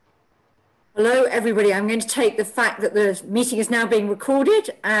Hello, everybody. I'm going to take the fact that the meeting is now being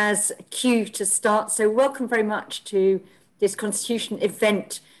recorded as a cue to start. So welcome very much to this Constitution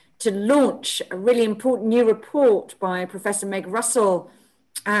event to launch a really important new report by Professor Meg Russell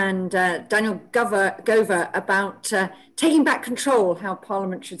and Daniel Gover about taking back control, how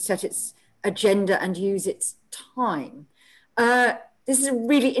Parliament should set its agenda and use its time. This is a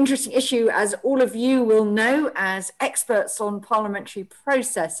really interesting issue, as all of you will know as experts on parliamentary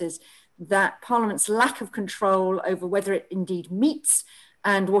processes, that Parliament's lack of control over whether it indeed meets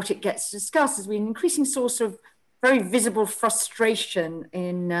and what it gets to discuss has been an increasing source of very visible frustration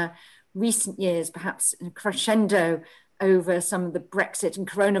in recent years, perhaps in a crescendo over some of the Brexit and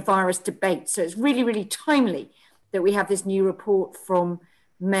coronavirus debates. So it's really, really timely that we have this new report from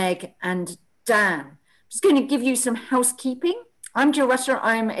Meg and Dan. I'm just going to give you some housekeeping. I'm Jill Rutter.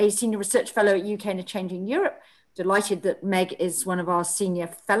 I'm a Senior Research Fellow at UK and a Changing Europe. Delighted that Meg is one of our senior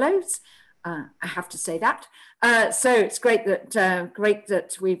fellows. I have to say that. So it's great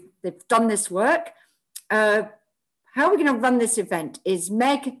that they've done this work. How we're going to run this event is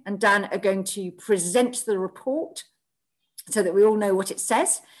Meg and Dan are going to present the report so that we all know what it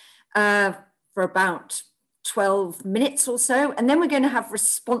says for about 12 minutes or so. And then we're going to have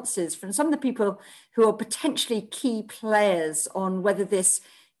responses from some of the people who are potentially key players on whether this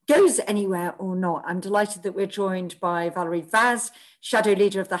goes anywhere or not. I'm delighted that we're joined by Valerie Vaz, Shadow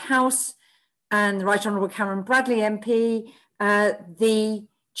Leader of the House, and the Right Honourable Cameron Bradley MP, the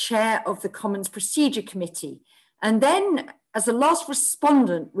Chair of the Commons Procedure Committee. And then, as the last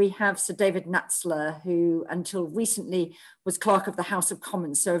respondent, we have Sir David Natzler, who until recently was Clerk of the House of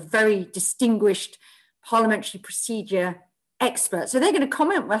Commons, so a very distinguished parliamentary procedure expert. So they're going to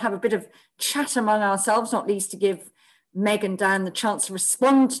comment. We'll have a bit of chat among ourselves, not least to give Meg and Dan the chance to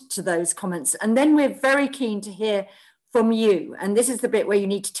respond to those comments. And then we're very keen to hear from you. And this is the bit where you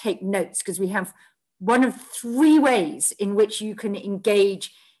need to take notes, because we have one of three ways in which you can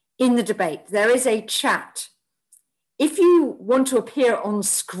engage in the debate. There is a chat. If you want to appear on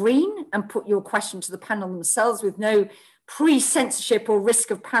screen and put your question to the panel themselves with no pre-censorship or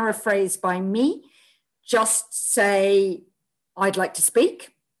risk of paraphrase by me, just say, I'd like to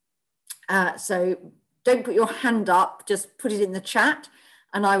speak. So don't put your hand up, just put it in the chat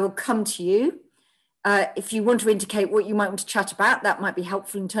and I will come to you. If you want to indicate what you might want to chat about, that might be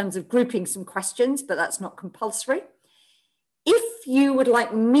helpful in terms of grouping some questions, but that's not compulsory. If you would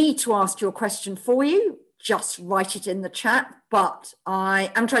like me to ask your question for you, just write it in the chat, but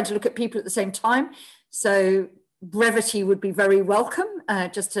I am trying to look at people at the same time, so brevity would be very welcome,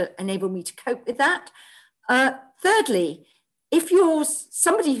 just to enable me to cope with that. Thirdly, if you're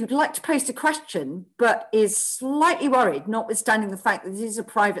somebody who'd like to post a question, but is slightly worried, notwithstanding the fact that this is a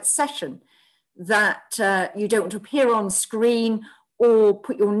private session, that you don't want to appear on screen or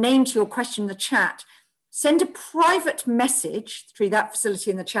put your name to your question in the chat, send a private message through that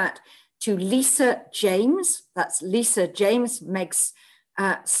facility in the chat to Lisa James. That's Lisa James, Meg's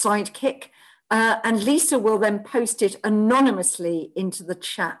sidekick. And Lisa will then post it anonymously into the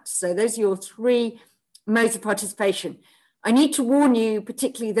chat. So those are your three modes of participation. I need to warn you,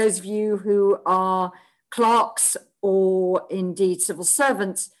 particularly those of you who are clerks or indeed civil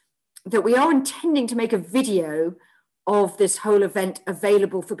servants, that we are intending to make a video of this whole event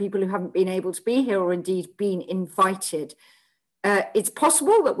available for people who haven't been able to be here or indeed been invited. It's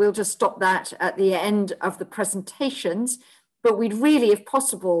possible that we'll just stop that at the end of the presentations, but we'd really, if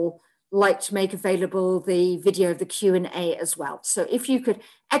possible, like to make available the video of the Q&A as well. So if you could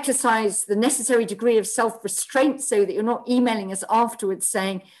exercise the necessary degree of self-restraint so that you're not emailing us afterwards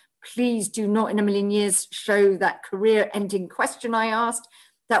saying, please do not in a million years show that career-ending question I asked,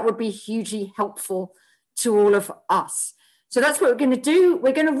 that would be hugely helpful to all of us. So that's what we're going to do.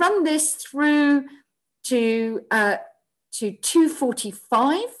 We're going to run this through to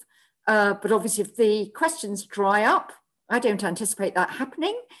 2:45, but obviously if the questions dry up, I don't anticipate that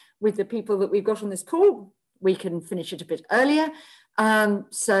happening with the people that we've got on this call. We can finish it a bit earlier.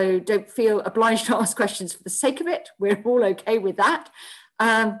 So don't feel obliged to ask questions for the sake of it. We're all okay with that.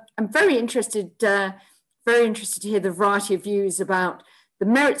 I'm very interested to hear the variety of views about the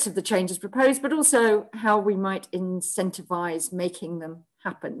merits of the changes proposed, but also how we might incentivize making them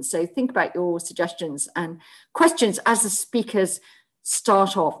happen. So think about your suggestions and questions as the speakers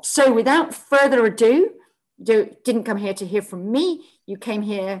start off. So without further ado, you didn't come here to hear from me, you came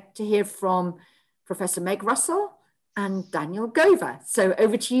here to hear from Professor Meg Russell and Daniel Gover. So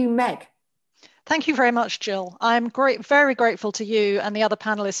over to you, Meg. Thank you very much, Jill. I'm very grateful to you and the other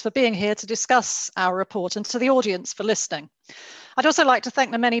panelists for being here to discuss our report and to the audience for listening. I'd also like to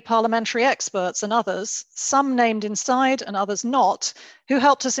thank the many parliamentary experts and others, some named inside and others not, who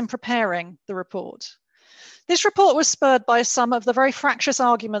helped us in preparing the report. This report was spurred by some of the very fractious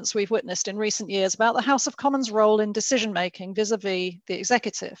arguments we've witnessed in recent years about the House of Commons' role in decision-making vis-a-vis the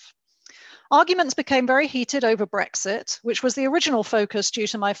executive. Arguments became very heated over Brexit, which was the original focus due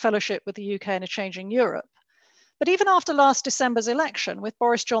to my fellowship with the UK in a Changing Europe. But even after last December's election, with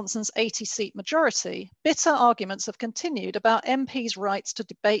Boris Johnson's 80-seat majority, bitter arguments have continued about MPs' rights to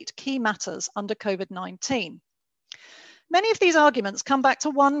debate key matters under COVID-19. Many of these arguments come back to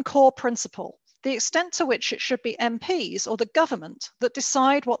one core principle: the extent to which it should be MPs or the government that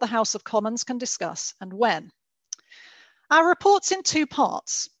decide what the House of Commons can discuss and when. Our report's in two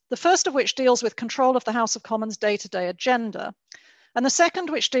parts, the first of which deals with control of the House of Commons' day-to-day agenda, and the second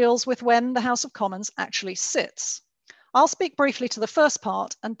which deals with when the House of Commons actually sits. I'll speak briefly to the first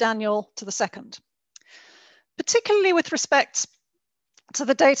part and Daniel to the second. Particularly with respect to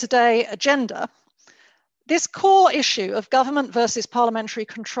the day-to-day agenda, this core issue of government versus parliamentary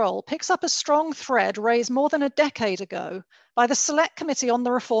control picks up a strong thread raised more than a decade ago by the Select Committee on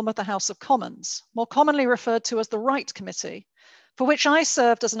the Reform of the House of Commons, more commonly referred to as the Wright Committee, for which I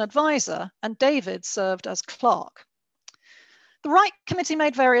served as an advisor and David served as clerk. The Wright Committee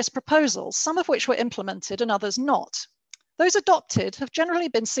made various proposals, some of which were implemented and others not. Those adopted have generally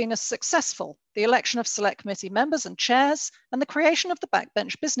been seen as successful: the election of Select Committee members and chairs, and the creation of the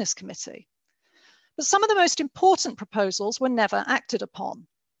Backbench Business Committee. But some of the most important proposals were never acted upon.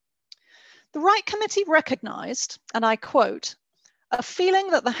 The Wright Committee recognised, and I quote, "a feeling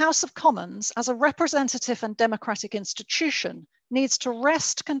that the House of Commons as a representative and democratic institution needs to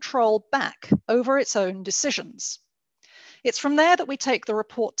wrest control back over its own decisions." It's from there that we take the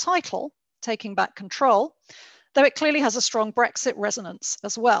report title, Taking Back Control, though it clearly has a strong Brexit resonance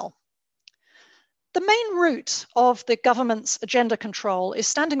as well. The main root of the government's agenda control is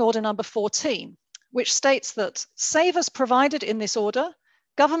Standing Order number 14, which states that, save as provided in this order,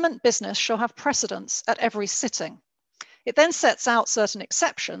 government business shall have precedence at every sitting. It then sets out certain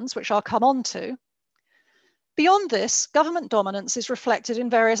exceptions, which I'll come on to. Beyond this, government dominance is reflected in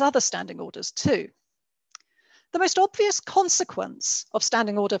various other standing orders too. The most obvious consequence of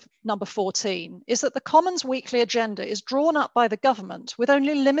Standing Order number 14 is that the Commons weekly agenda is drawn up by the government with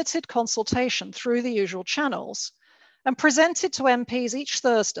only limited consultation through the usual channels, and presented to MPs each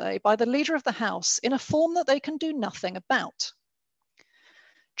Thursday by the Leader of the House in a form that they can do nothing about.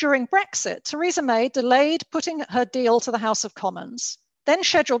 During Brexit, Theresa May delayed putting her deal to the House of Commons, then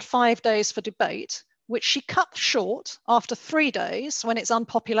scheduled 5 days for debate, which she cut short after 3 days when its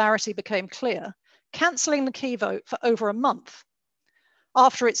unpopularity became clear, cancelling the key vote for over a month.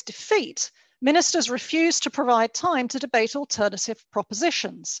 After its defeat, ministers refused to provide time to debate alternative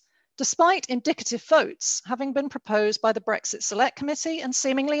propositions, despite indicative votes having been proposed by the Brexit Select Committee and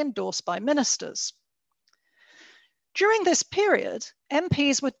seemingly endorsed by ministers. During this period,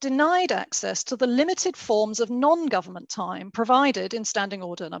 MPs were denied access to the limited forms of non-government time provided in Standing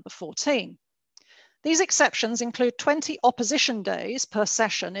Order number 14. These exceptions include 20 opposition days per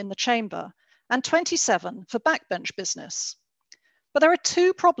session in the chamber and 27 for backbench business. But there are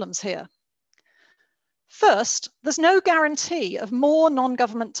two problems here. First, there's no guarantee of more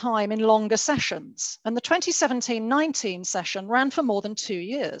non-government time in longer sessions, and the 2017-19 session ran for more than 2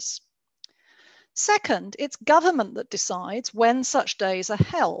 years. Second, it's government that decides when such days are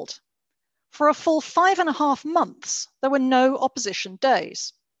held. For a full 5.5 months, there were no opposition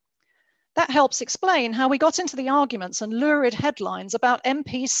days. That helps explain how we got into the arguments and lurid headlines about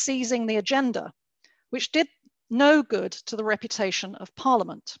MPs seizing the agenda, which did no good to the reputation of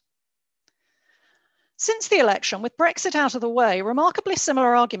Parliament. Since the election, with Brexit out of the way, remarkably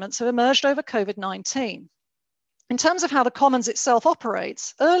similar arguments have emerged over COVID-19. In terms of how the Commons itself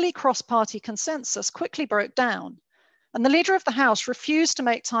operates, early cross-party consensus quickly broke down, and the Leader of the House refused to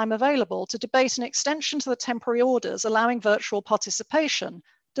make time available to debate an extension to the temporary orders allowing virtual participation,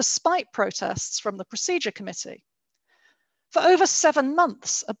 despite protests from the Procedure Committee. For over 7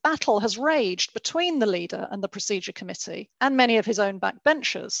 months, a battle has raged between the Leader and the Procedure Committee, and many of his own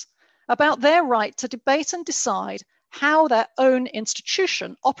backbenchers, about their right to debate and decide how their own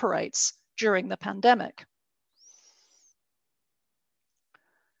institution operates during the pandemic.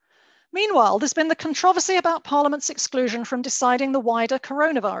 Meanwhile, there's been the controversy about Parliament's exclusion from deciding the wider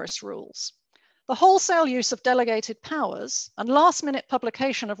coronavirus rules. The wholesale use of delegated powers and last-minute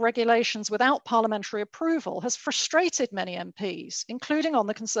publication of regulations without parliamentary approval has frustrated many MPs, including on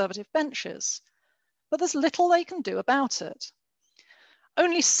the Conservative benches. But there's little they can do about it.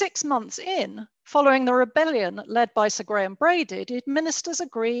 Only 6 months in, following the rebellion led by Sir Graham Brady, did ministers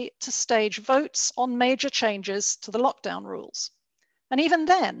agree to stage votes on major changes to the lockdown rules. And even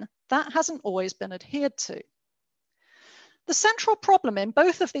then, that hasn't always been adhered to. The central problem in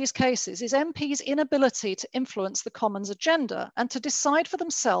both of these cases is MPs' inability to influence the Commons agenda and to decide for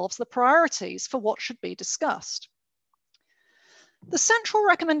themselves the priorities for what should be discussed. The central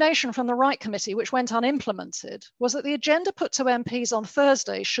recommendation from the Wright Committee, which went unimplemented, was that the agenda put to MPs on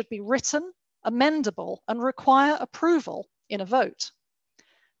Thursday should be written, amendable, and require approval in a vote.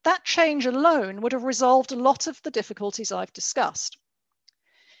 That change alone would have resolved a lot of the difficulties I've discussed.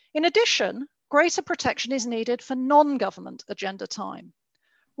 In addition, greater protection is needed for non-government agenda time.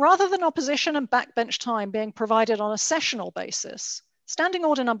 Rather than opposition and backbench time being provided on a sessional basis, Standing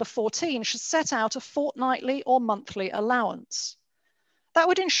Order number 14 should set out a fortnightly or monthly allowance. That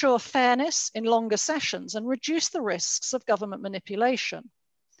would ensure fairness in longer sessions and reduce the risks of government manipulation.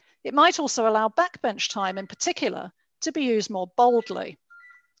 It might also allow backbench time in particular to be used more boldly.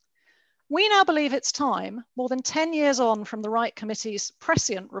 We now believe it's time, more than 10 years on from the Wright Committee's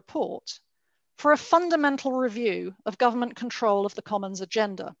prescient report, for a fundamental review of government control of the Commons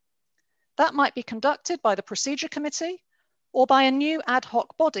agenda. That might be conducted by the Procedure Committee or by a new ad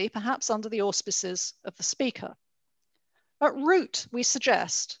hoc body, perhaps under the auspices of the Speaker. At root, we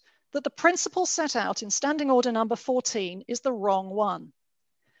suggest that the principle set out in Standing Order number 14 is the wrong one.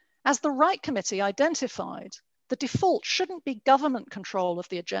 As the Wright Committee identified, the default shouldn't be government control of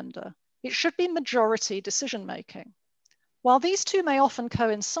the agenda, it should be majority decision-making. While these two may often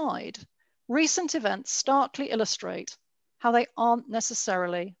coincide, recent events starkly illustrate how they aren't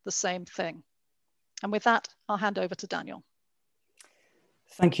necessarily the same thing. And with that, I'll hand over to Daniel.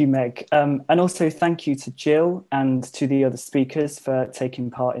 Thank you, Meg. And also thank you to Jill and to the other speakers for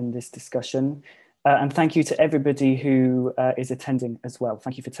taking part in this discussion. And thank you to everybody who is attending as well.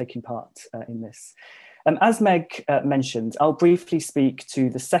 Thank you for taking part in this. As Meg mentioned, I'll briefly speak to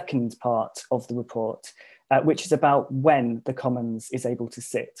the second part of the report, which is about when the Commons is able to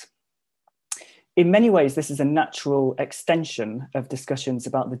sit. In many ways, this is a natural extension of discussions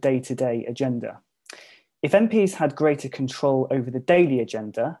about the day-to-day agenda. If MPs had greater control over the daily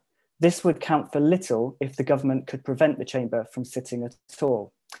agenda, this would count for little if the government could prevent the chamber from sitting at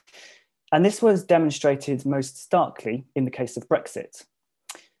all. And this was demonstrated most starkly in the case of Brexit.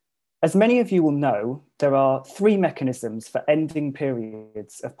 As many of you will know, there are three mechanisms for ending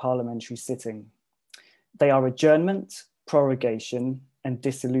periods of parliamentary sitting. They are adjournment, prorogation, and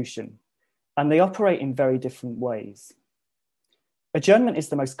dissolution, and they operate in very different ways. Adjournment is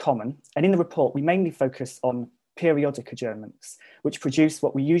the most common, and in the report, we mainly focus on periodic adjournments, which produce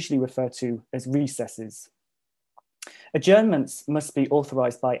what we usually refer to as recesses. Adjournments must be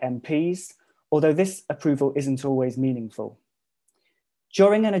authorised by MPs, although this approval isn't always meaningful.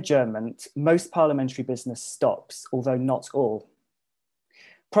 During an adjournment, most parliamentary business stops, although not all.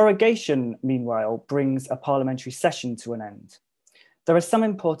 Prorogation, meanwhile, brings a parliamentary session to an end. There are some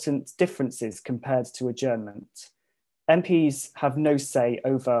important differences compared to adjournment. MPs have no say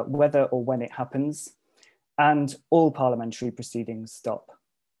over whether or when it happens, and all parliamentary proceedings stop.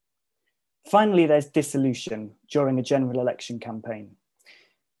 Finally, there's dissolution during a general election campaign.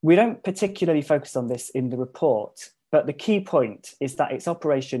 We don't particularly focus on this in the report, but the key point is that its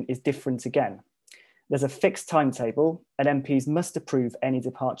operation is different again. There's a fixed timetable, and MPs must approve any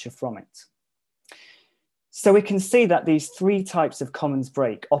departure from it. So we can see that these three types of Commons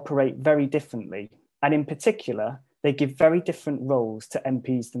break operate very differently, and in particular, they give very different roles to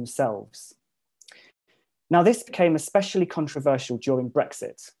MPs themselves. Now, this became especially controversial during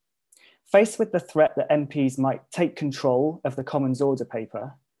Brexit. Faced with the threat that MPs might take control of the Commons Order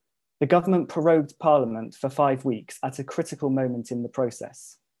paper, the government prorogued Parliament for 5 weeks at a critical moment in the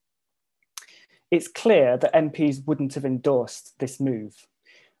process. It's clear that MPs wouldn't have endorsed this move.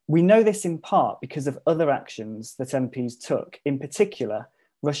 We know this in part because of other actions that MPs took, in particular,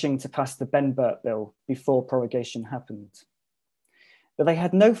 rushing to pass the Ben Burt bill before prorogation happened. But they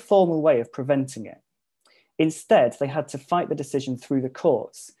had no formal way of preventing it. Instead, they had to fight the decision through the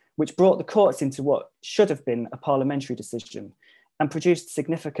courts, which brought the courts into what should have been a parliamentary decision and produced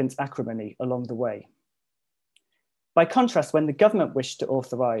significant acrimony along the way. By contrast, when the government wished to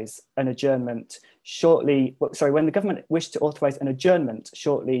authorise an adjournment shortly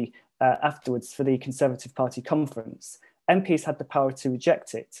afterwards for the Conservative Party conference, MPs had the power to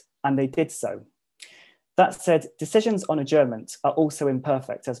reject it, and they did so. That said, decisions on adjournment are also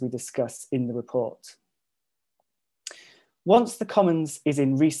imperfect, as we discuss in the report. Once the Commons is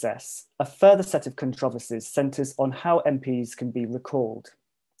in recess, a further set of controversies centres on how MPs can be recalled.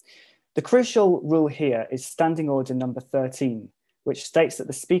 The crucial rule here is Standing Order number 13, which states that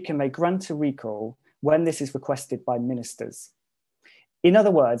the Speaker may grant a recall when this is requested by ministers. In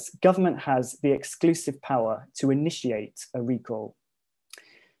other words, government has the exclusive power to initiate a recall.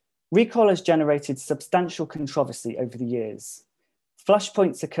 Recall has generated substantial controversy over the years.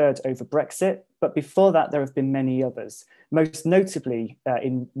 Flashpoints occurred over Brexit, but before that there have been many others, most notably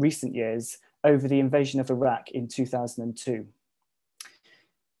in recent years over the invasion of Iraq in 2002.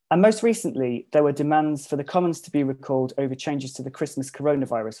 And most recently, there were demands for the Commons to be recalled over changes to the Christmas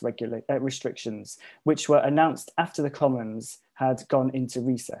coronavirus restrictions, which were announced after the Commons had gone into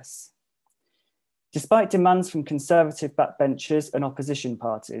recess. Despite demands from Conservative backbenchers and opposition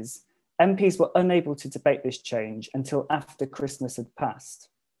parties, MPs were unable to debate this change until after Christmas had passed.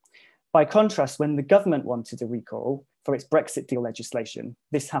 By contrast, when the government wanted a recall for its Brexit deal legislation,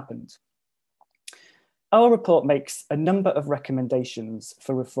 this happened. Our report makes a number of recommendations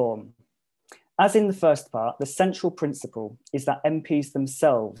for reform. As in the first part, the central principle is that MPs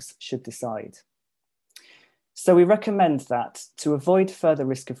themselves should decide. So we recommend that to avoid further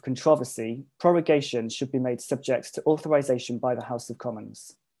risk of controversy, prorogation should be made subject to authorisation by the House of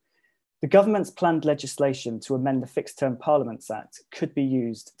Commons. The government's planned legislation to amend the Fixed Term Parliaments Act could be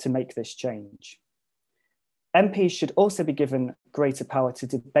used to make this change. MPs should also be given greater power to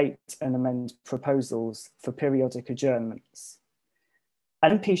debate and amend proposals for periodic adjournments.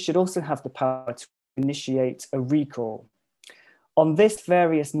 MPs should also have the power to initiate a recall. On this,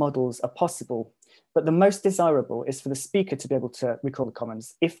 various models are possible, but the most desirable is for the Speaker to be able to recall the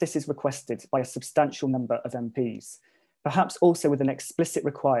Commons if this is requested by a substantial number of MPs, perhaps also with an explicit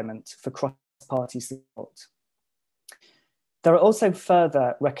requirement for cross-party support. There are also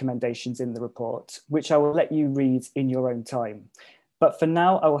further recommendations in the report, which I will let you read in your own time. But for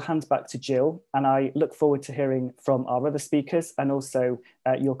now, I will hand back to Jill, and I look forward to hearing from our other speakers and also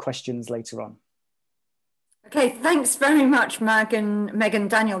your questions later on. Okay, thanks very much, Meg and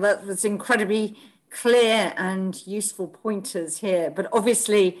Daniel. That was incredibly clear and useful pointers here. But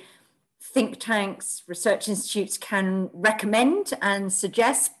obviously, think tanks, research institutes can recommend and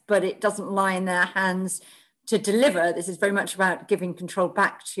suggest, but it doesn't lie in their hands to deliver. This is very much about giving control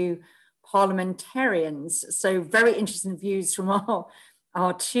back to parliamentarians. So very interesting views from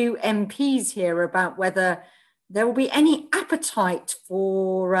our two MPs here about whether there will be any appetite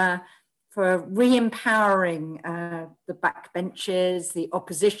for re-empowering the backbenchers, the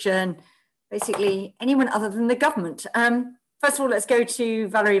opposition, basically anyone other than the government. First of all, let's go to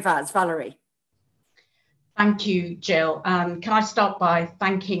Valerie Vaz. Valerie. Thank you, Jill. Can I start by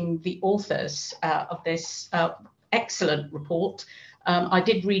thanking the authors of this excellent report. I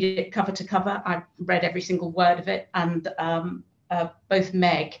did read it cover to cover. I read every single word of it, and both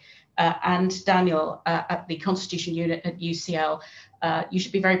Meg and Daniel at the Constitution Unit at UCL, you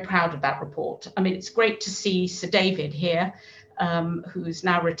should be very proud of that report. I mean, it's great to see Sir David here, who's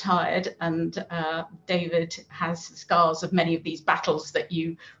now retired, and David has scars of many of these battles that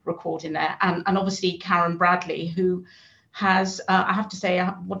you record in there, and obviously Karen Bradley, who has, I have to say,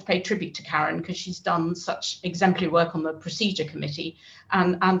 I want to pay tribute to Karen because she's done such exemplary work on the Procedure Committee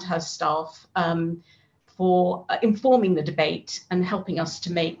and her staff for informing the debate and helping us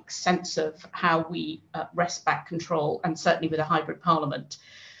to make sense of how we wrest back control, and certainly with a hybrid parliament.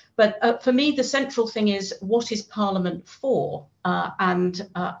 But for me, the central thing is, what is Parliament for?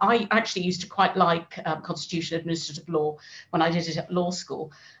 I actually used to quite like Constitution Administrative Law when I did it at law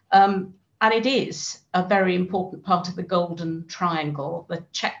school. And it is a very important part of the golden triangle, the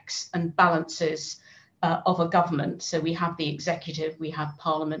checks and balances of a government. So we have the executive, we have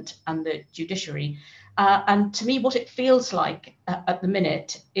Parliament and the judiciary. And to me, what it feels like at the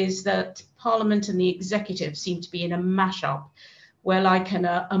minute is that Parliament and the executive seem to be in a mashup, where like an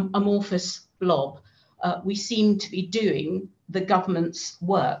amorphous blob, we seem to be doing the government's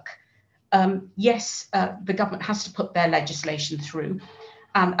work. Yes, the government has to put their legislation through.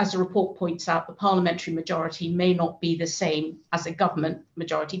 And as the report points out, the parliamentary majority may not be the same as a government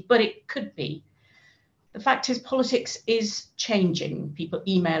majority, but it could be. The fact is, politics is changing. People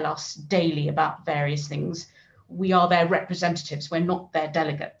email us daily about various things. We are their representatives, we're not their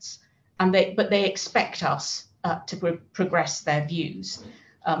delegates. But they expect us to progress their views.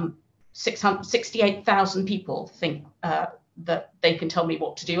 68,000 people think that they can tell me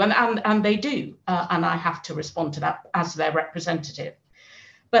what to do, and they do, and I have to respond to that as their representative.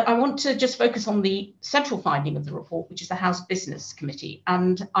 But I want to just focus on the central finding of the report, which is the House Business Committee.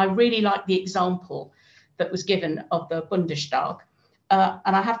 And I really like the example that was given of the Bundestag.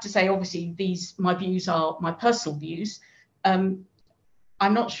 And I have to say, obviously, my views are my personal views. I'm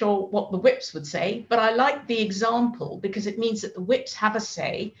not sure what the whips would say, but I like the example because it means that the whips have a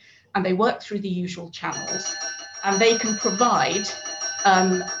say and they work through the usual channels, and they can provide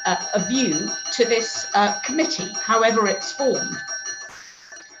a view to this committee, however it's formed.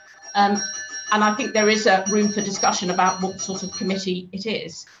 And I think there is a room for discussion about what sort of committee it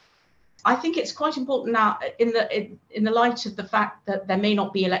is. I think it's quite important now in the light of the fact that there may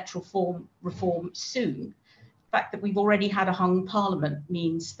not be electoral reform soon. The fact that we've already had a hung parliament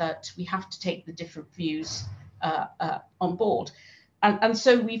means that we have to take the different views on board. And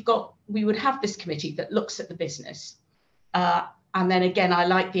so we would have this committee that looks at the business. And then again, I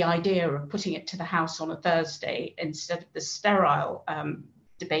like the idea of putting it to the House on a Thursday instead of the sterile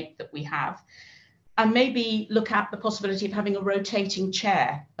debate that we have. And maybe look at the possibility of having a rotating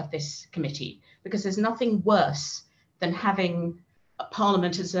chair of this committee, because there's nothing worse than having a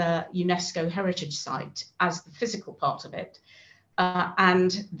Parliament as a UNESCO heritage site as the physical part of it,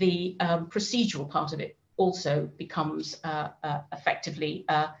 and the procedural part of it also becomes effectively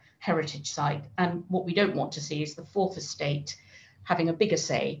a heritage site. And what we don't want to see is the fourth estate having a bigger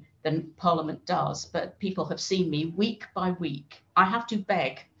say than Parliament does. But people have seen me week by week. I have to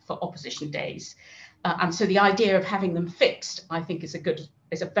beg for opposition days. And so the idea of having them fixed, I think, is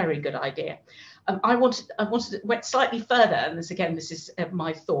a very good idea. I went slightly further, and this is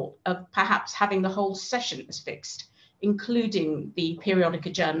my thought of perhaps having the whole session as fixed, including the periodic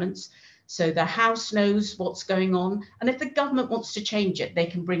adjournments, so the House knows what's going on. And if the government wants to change it, they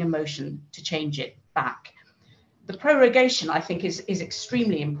can bring a motion to change it back. The prorogation, I think, is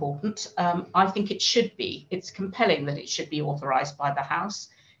extremely important. I think it's compelling that it should be authorised by the House.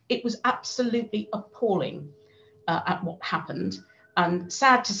 It was absolutely appalling at what happened. And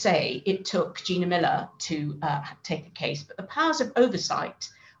sad to say, it took Gina Miller to take the case. But the powers of oversight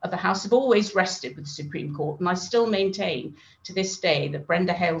of the House have always rested with the Supreme Court. And I still maintain to this day that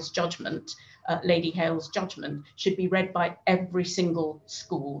Brenda Hale's judgment, Lady Hale's judgment, should be read by every single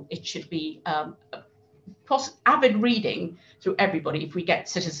school. It should be avid reading through everybody if we get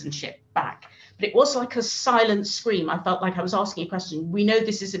citizenship back. But it was like a silent scream. I felt like I was asking a question. We know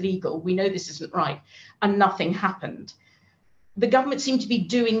this is illegal. We know this isn't right. And nothing happened. The government seemed to be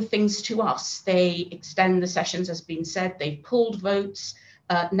doing things to us. They extend the sessions, as has been said. They pulled votes.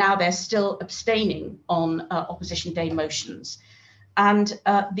 Now they're still abstaining on opposition day motions. And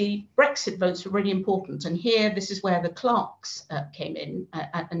the Brexit votes were really important. And here, this is where the clerks came in,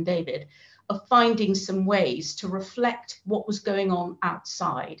 and David, of finding some ways to reflect what was going on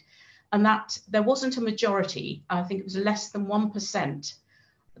outside. And that there wasn't a majority. I think it was less than 1%.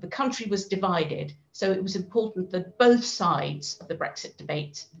 The country was divided. So it was important that both sides of the Brexit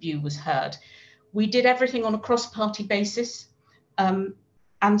debate view was heard. We did everything on a cross-party basis.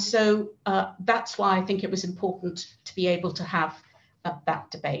 And so that's why I think it was important to be able to have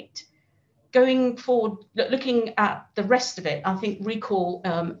that debate. Going forward, looking at the rest of it, I think recall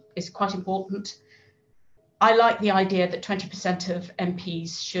is quite important. I like the idea that 20% of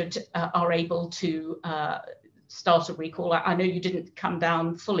MPs are able to start a recall. I know you didn't come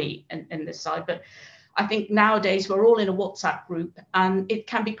down fully in this side, but I think nowadays we're all in a WhatsApp group and it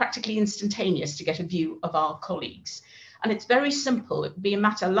can be practically instantaneous to get a view of our colleagues. And it's very simple. It would be a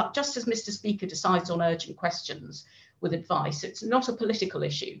matter, just as Mr. Speaker decides on urgent questions with advice, it's not a political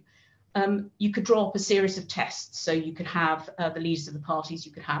issue. You could draw up a series of tests. So you could have the leaders of the parties,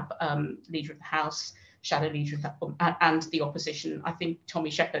 you could have leader of the House, shadow leader of that, and the opposition. I think Tommy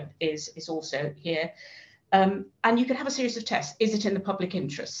Shepherd is also here. And you could have a series of tests. Is it in the public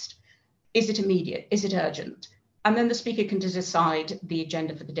interest? Is it immediate? Is it urgent? And then the Speaker can decide the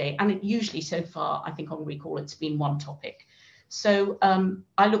agenda for the day. And it usually, so far, I think on recall, it's been one topic. So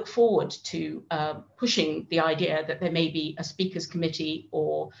I look forward to pushing the idea that there may be a Speaker's Committee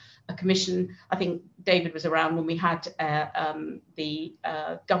or a commission. I think David was around when we had the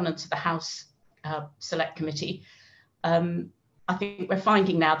Governance of the House Select Committee. I think we're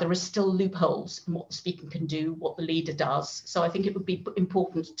finding now there are still loopholes in what the Speaker can do, what the leader does. So I think it would be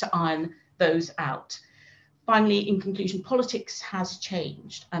important to iron those out. Finally, in conclusion, politics has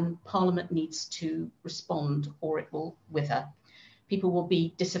changed and Parliament needs to respond or it will wither. People will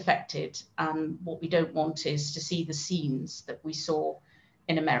be disaffected, and what we don't want is to see the scenes that we saw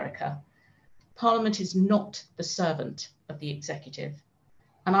in America. Parliament is not the servant of the executive.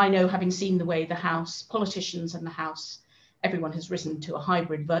 And I know, having seen the way the House, politicians and the House, everyone has risen to a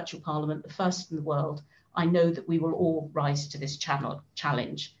hybrid virtual Parliament, the first in the world, I know that we will all rise to this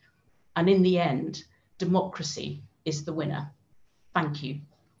challenge. And in the end, democracy is the winner. Thank you.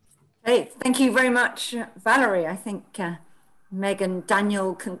 Hey, thank you very much, Valerie. I think Meg and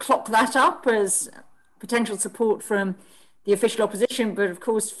Daniel can clock that up as potential support from the official opposition, but of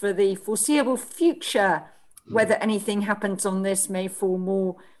course for the foreseeable future, whether anything happens on this may fall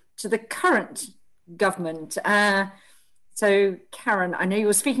more to the current government. So Karen, I know you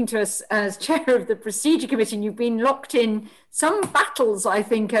were speaking to us as chair of the Procedure Committee, and you've been locked in some battles, I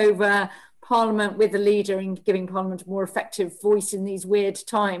think, over Parliament with the leader and giving Parliament a more effective voice in these weird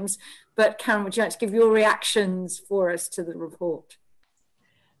times. But Karen, would you like to give your reactions for us to the report?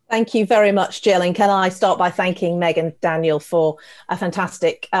 Thank you very much, Jill. And can I start by thanking Meg and Daniel for a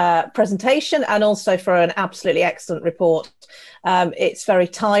fantastic presentation and also for an absolutely excellent report. It's very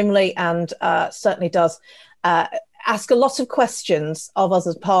timely and certainly does ask a lot of questions of us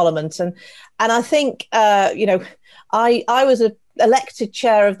as Parliament. And I think, you know, I was elected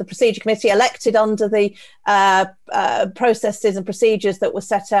chair of the Procedure Committee, elected under the processes and procedures that were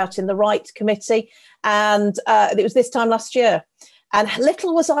set out in the Wright Committee. And it was this time last year. And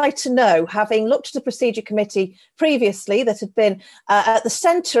little was I to know, having looked at the Procedure Committee previously that had been at the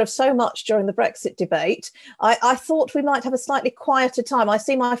centre of so much during the Brexit debate, I thought we might have a slightly quieter time. I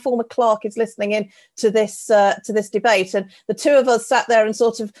see my former clerk is listening in to this debate, and the two of us sat there and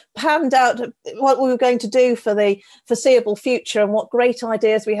sort of panned out what we were going to do for the foreseeable future and what great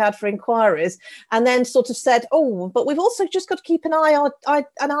ideas we had for inquiries, and then sort of said, oh, but we've also just got to keep an eye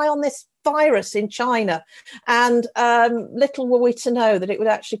on this virus in China. And little were we to know that it would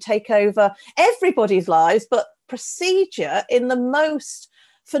actually take over everybody's lives, but procedure in the most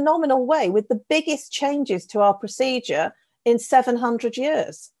phenomenal way, with the biggest changes to our procedure in 700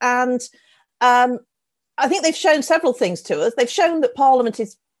 years. And I think they've shown several things to us. They've shown that Parliament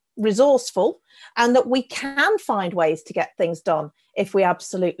is resourceful and that we can find ways to get things done if we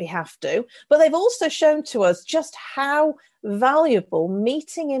absolutely have to. But they've also shown to us just how valuable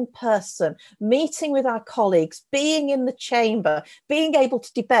meeting in person, meeting with our colleagues, being in the chamber, being able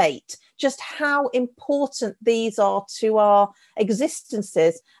to debate, just how important these are to our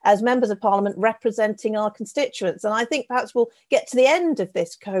existences as members of Parliament representing our constituents. And I think perhaps we'll get to the end of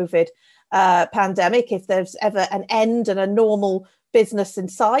this COVID pandemic, if there's ever an end and a normal business in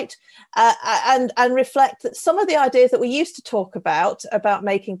sight, and reflect that some of the ideas that we used to talk about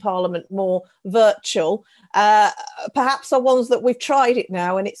making Parliament more virtual, perhaps are ones that we've tried it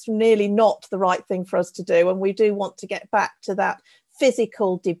now and it's nearly not the right thing for us to do. And we do want to get back to that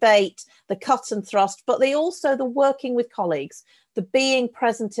physical debate, the cut and thrust, but also the working with colleagues, the being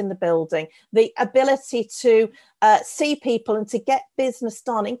present in the building, the ability to see people and to get business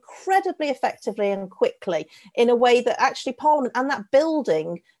done incredibly effectively and quickly in a way that actually Parliament and that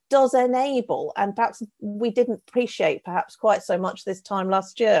building does enable, and perhaps we didn't appreciate perhaps quite so much this time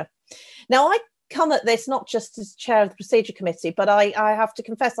last year. Now, I come at this not just as chair of the Procedure Committee, but I have to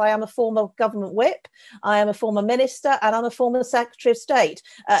confess I am a former government whip, I am a former minister, and I'm a former Secretary of State,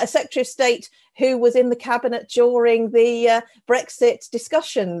 a Secretary of State who was in the cabinet during the Brexit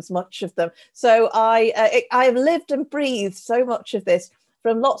discussions, much of them. So I have lived and breathed so much of this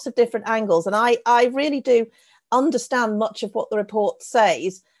from lots of different angles, and I really do understand much of what the report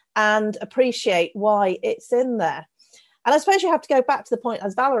says and appreciate why it's in there. And I suppose you have to go back to the point,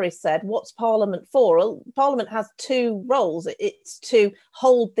 as Valerie said, what's Parliament for? Well, Parliament has two roles. It's to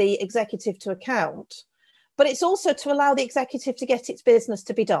hold the executive to account, but it's also to allow the executive to get its business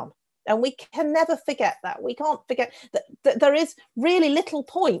to be done. And we can never forget that. We can't forget that there is really little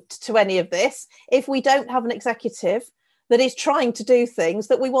point to any of this if we don't have an executive that is trying to do things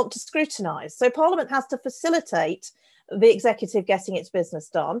that we want to scrutinise. So Parliament has to facilitate the executive getting its business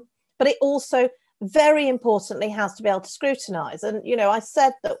done, but it also very importantly has to be able to scrutinise. And, you know, I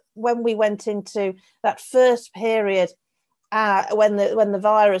said that when we went into that first period, when the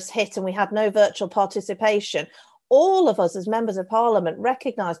virus hit and we had no virtual participation, all of us as members of Parliament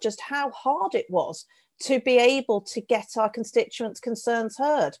recognised just how hard it was to be able to get our constituents' concerns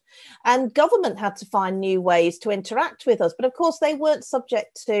heard. And government had to find new ways to interact with us. But of course, they weren't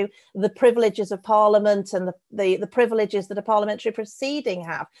subject to the privileges of Parliament and the privileges that a parliamentary proceeding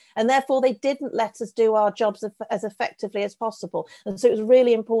have. And therefore, they didn't let us do our jobs as effectively as possible. And so it was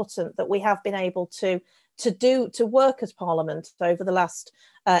really important that we have been able to work as Parliament over the last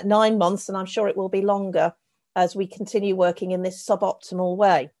 9 months. And I'm sure it will be longer as we continue working in this suboptimal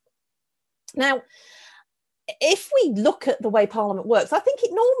way. Now, if we look at the way Parliament works, I think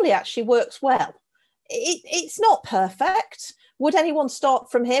it normally actually works well. It's not perfect. Would anyone start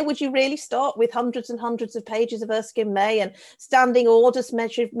from here? Would you really start with hundreds and hundreds of pages of Erskine May and standing orders,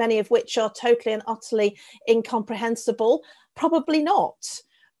 many of which are totally and utterly incomprehensible? Probably not.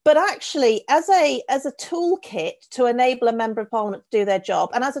 But actually, as a toolkit to enable a member of Parliament to do their job,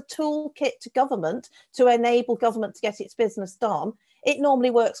 and as a toolkit to government to enable government to get its business done, it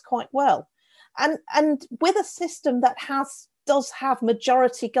normally works quite well. And with a system that does have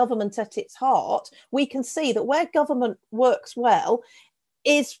majority government at its heart, we can see that where government works well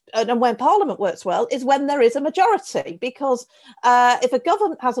and when Parliament works well is when there is a majority, because if a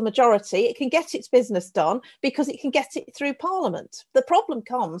government has a majority, it can get its business done because it can get it through Parliament. The problem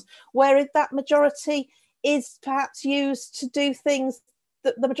comes where if that majority is perhaps used to do things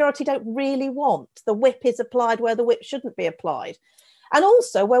the majority don't really want. The whip is applied where the whip shouldn't be applied. And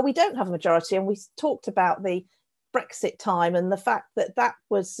also where we don't have a majority, and we talked about the Brexit time and the fact that that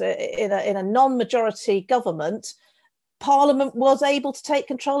was in a non-majority government, Parliament was able to take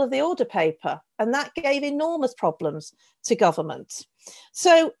control of the order paper, and that gave enormous problems to government.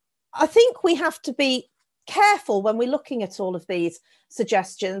 So I think we have to be careful when we're looking at all of these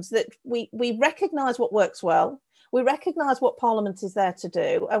suggestions, that we recognise what works well, we recognise what Parliament is there to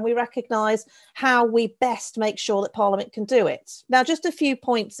do, and we recognise how we best make sure that Parliament can do it. Now, just a few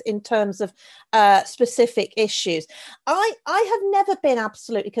points in terms of specific issues. I have never been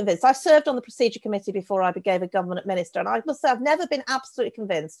absolutely convinced. I served on the Procedure Committee before I became a government minister, and I must say I've never been absolutely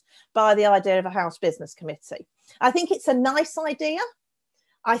convinced by the idea of a House Business Committee. I think it's a nice idea.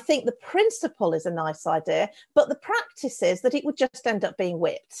 I think the principle is a nice idea, but the practice is that it would just end up being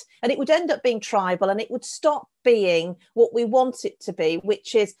whipped, and it would end up being tribal, and it would stop being what we want it to be,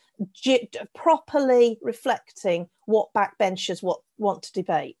 which is properly reflecting what backbenchers want to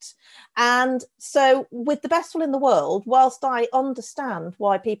debate. And so, with the best will in the world, whilst I understand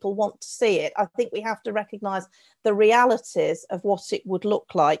why people want to see it, I think we have to recognise the realities of what it would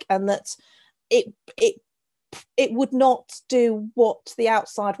look like, and that it would not do what the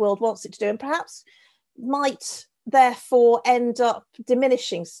outside world wants it to do, and perhaps might therefore end up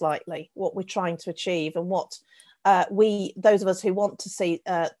diminishing slightly what we're trying to achieve, and what those of us who want to see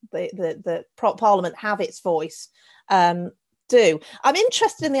the Parliament have its voice do. I'm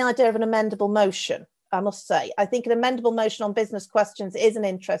interested in the idea of an amendable motion, I must say. I think an amendable motion on business questions is an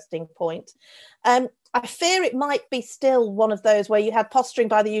interesting point. I fear it might be still one of those where you had posturing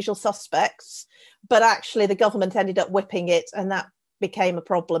by the usual suspects, but actually the government ended up whipping it, and that became a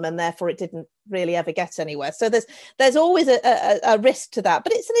problem, and therefore it didn't really ever get anywhere. So there's always a risk to that,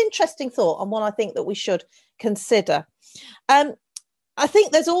 but it's an interesting thought, and one I think that we should consider. I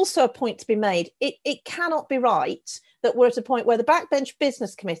think there's also a point to be made. It cannot be right that we're at a point where the Backbench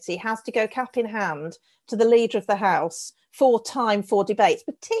Business Committee has to go cap in hand to the Leader of the House for time for debates,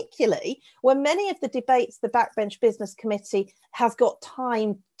 particularly when many of the debates the Backbench Business Committee has got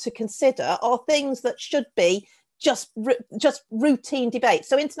time to consider are things that should be just routine debates.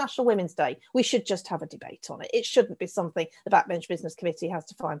 So International Women's Day, we should just have a debate on it. It shouldn't be something the Backbench Business Committee has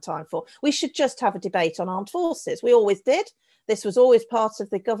to find time for. We should just have a debate on armed forces. We always did. This was always part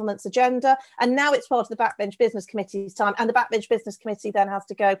of the government's agenda, and now it's part of the Backbench Business Committee's time, and the Backbench Business Committee then has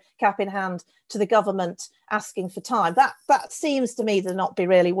to go cap in hand to the government asking for time. That seems to me to not be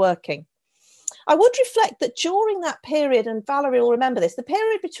really working. I would reflect that during that period, and Valerie will remember this, the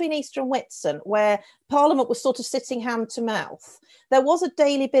period between Easter and Whitsun, where Parliament was sort of sitting hand to mouth, there was a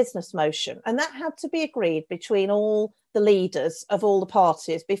daily business motion, and that had to be agreed between all the leaders of all the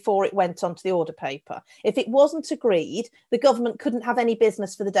parties before it went onto the order paper. If it wasn't agreed, the government couldn't have any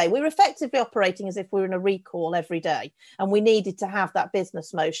business for the day. We were effectively operating as if we were in a recall every day, and we needed to have that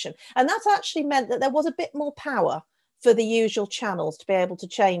business motion. And that actually meant that there was a bit more power for the usual channels to be able to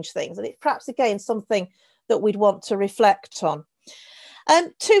change things. And it's perhaps, again, something that we'd want to reflect on.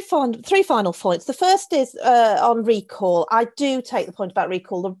 Three final points. The first is on recall. I do take the point about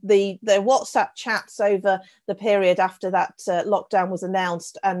recall. The WhatsApp chats over the period after that lockdown was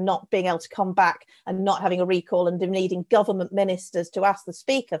announced, and not being able to come back and not having a recall, and needing government ministers to ask the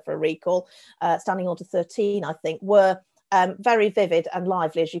Speaker for a recall, Standing Order 13, I think, were very vivid and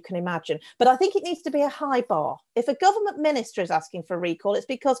lively, as you can imagine. But I think it needs to be a high bar. If a government minister is asking for a recall, it's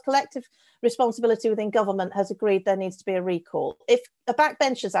because collective responsibility within government has agreed there needs to be a recall. If a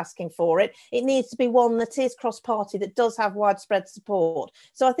backbencher is asking for it, it needs to be one that is cross-party, that does have widespread support.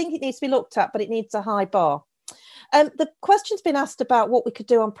 So I think it needs to be looked at, but it needs a high bar. The question's been asked about what we could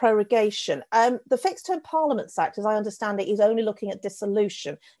do on prorogation. The Fixed Term Parliaments Act, as I understand it, is only looking at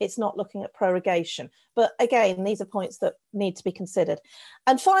dissolution. It's not looking at prorogation. But again, these are points that need to be considered.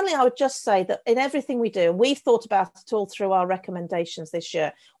 And finally, I would just say that in everything we do, and we've thought about it all through our recommendations this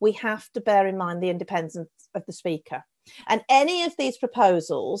year, we have to bear in mind the independence of the Speaker. And any of these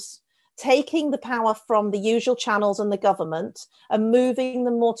proposals, taking the power from the usual channels and the government and moving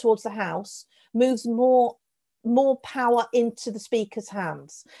them more towards the House, moves more power into the Speaker's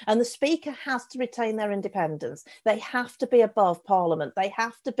hands, and the Speaker has to retain their independence. They have to be above Parliament. They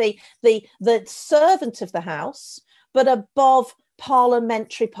have to be the servant of the House, but above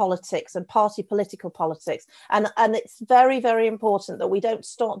parliamentary politics and party political politics. And it's very, very important that we don't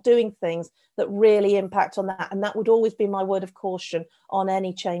start doing things that really impact on that. And that would always be my word of caution on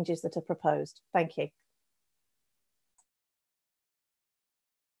any changes that are proposed. Thank you.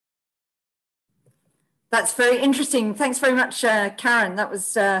 That's very interesting. Thanks very much, Karen. That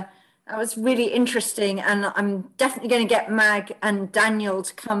was That was really interesting, and I'm definitely going to get Meg and Daniel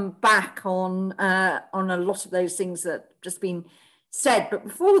to come back on a lot of those things that have just been said. But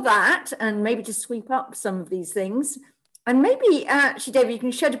before that, and maybe to sweep up some of these things, and maybe actually, David, you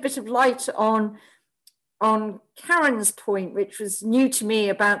can shed a bit of light on Karen's point, which was new to me,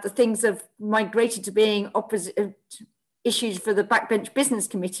 about the things that have migrated to being opposite issues for the Backbench Business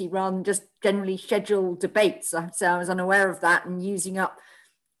Committee rather than just generally scheduled debates. So I was unaware of that and using up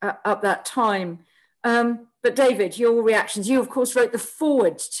that time. But David, your reactions. You, of course, wrote the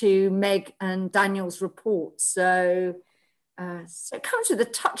foreword to Meg and Daniel's report. So it comes with a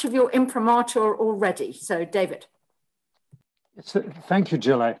touch of your imprimatur already. So, David. Thank you,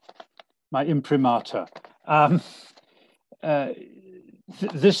 Jill. My imprimatur.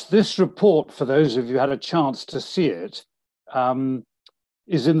 This report, for those of you who had a chance to see it,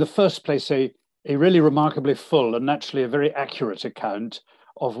 is in the first place a really remarkably full and naturally a very accurate account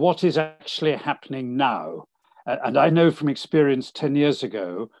of what is actually happening now. And I know from experience 10 years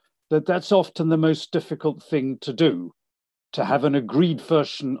ago that that's often the most difficult thing to do, to have an agreed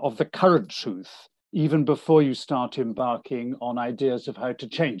version of the current truth, even before you start embarking on ideas of how to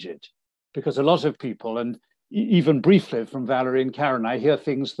change it. Because a lot of people, and even briefly from Valerie and Karen, I hear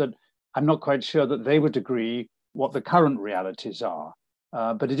things that I'm not quite sure that they would agree what the current realities are.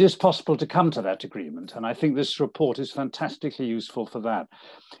 But it is possible to come to that agreement. And I think this report is fantastically useful for that.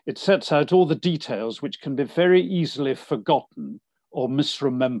 It sets out all the details which can be very easily forgotten or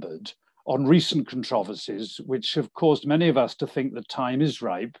misremembered on recent controversies, which have caused many of us to think the time is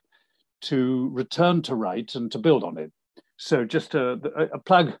ripe to return to Wright and to build on it. So just a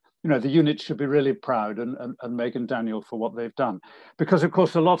plug, the unit should be really proud and Meg and Daniel for what they've done. Because of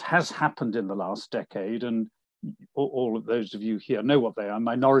course, a lot has happened in the last decade, and all of those of you here know what they are: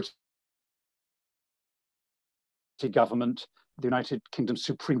 minority government, the United Kingdom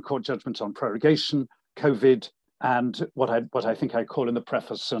Supreme Court judgment on prorogation, COVID, and what I think I call in the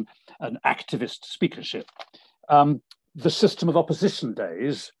preface an activist speakership. The system of opposition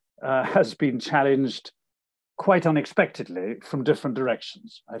days has been challenged quite unexpectedly from different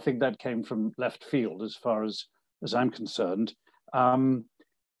directions. I think that came from left field as far as I'm concerned.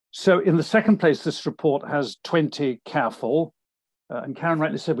 So in the second place, this report has 20 careful, and Karen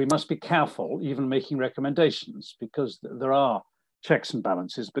rightly said we must be careful even making recommendations, because there are checks and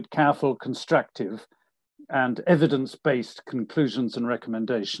balances, but careful, constructive and evidence-based conclusions and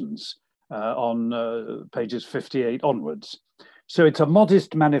recommendations on pages 58 onwards. So it's a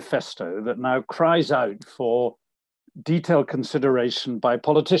modest manifesto that now cries out for detailed consideration by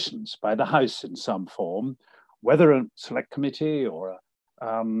politicians, by the House in some form, whether a select committee or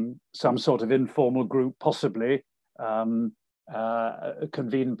some sort of informal group, possibly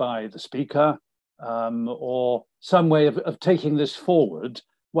convened by the Speaker, or some way of taking this forward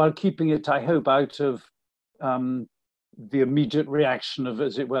while keeping it, I hope, out of the immediate reaction of,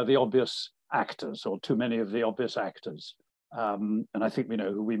 as it were, the obvious actors, or too many of the obvious actors. And I think we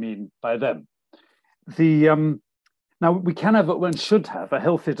know who we mean by them. Now, we can have, and should have, a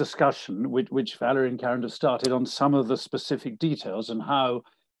healthy discussion, which Valerie and Karen have started, on some of the specific details and how,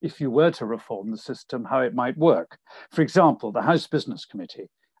 if you were to reform the system, how it might work. For example, the House Business Committee.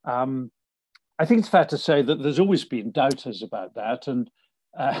 I think it's fair to say that there's always been doubters about that, and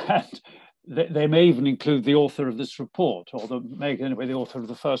they may even include the author of this report, or the author of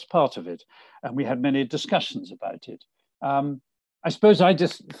the first part of it, and we had many discussions about it. I suppose I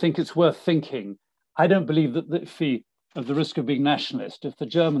just think it's worth thinking. I don't believe that the fee of the risk of being nationalist, if the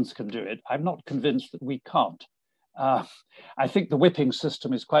Germans can do it, I'm not convinced that we can't. I think the whipping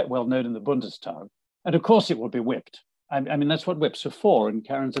system is quite well known in the Bundestag, and of course it will be whipped. I mean, that's what whips are for, and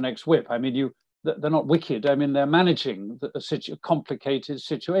Karen's an ex-whip. I mean, they're not wicked. I mean, they're managing a complicated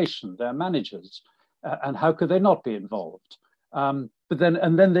situation. They're managers, and how could they not be involved? But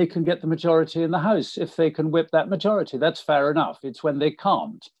then they can get the majority in the House if they can whip that majority. That's fair enough. It's when they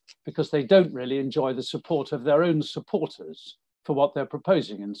can't, because they don't really enjoy the support of their own supporters for what they're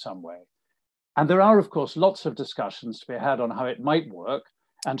proposing in some way. And there are, of course, lots of discussions to be had on how it might work,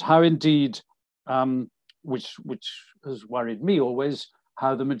 and how indeed, which has worried me always,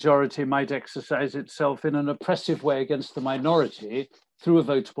 how the majority might exercise itself in an oppressive way against the minority through a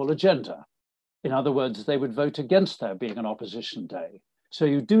votable agenda. In other words, they would vote against there being an opposition day. So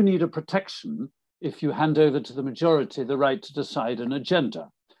you do need a protection if you hand over to the majority the right to decide an agenda.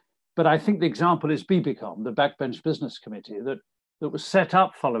 But I think the example is BBCom, the Backbench Business Committee, that was set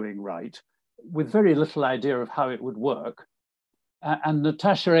up following Wright with very little idea of how it would work. And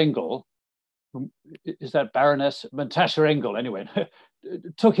Natasha Engel, is that Baroness? Natasha Engel, anyway,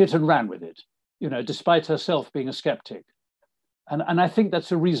 took it and ran with it, despite herself being a skeptic. And I think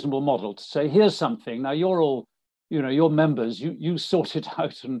that's a reasonable model to say, here's something. Now you're all, your members, you sort it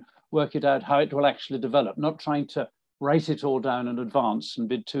out and work it out how it will actually develop, not trying to write it all down in advance and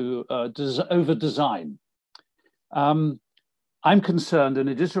be too over-design. I'm concerned, and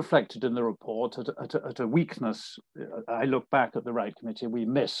it is reflected in the report, at a weakness. I look back at the Wright Committee we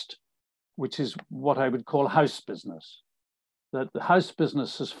missed, which is what I would call house business. That the house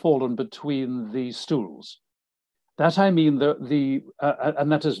business has fallen between the stools. That I mean,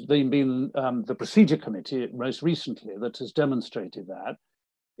 and that has been the Procedure Committee most recently that has demonstrated that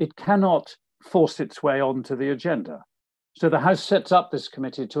it cannot force its way onto the agenda. So the House sets up this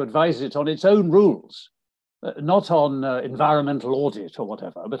committee to advise it on its own rules, not on environmental audit or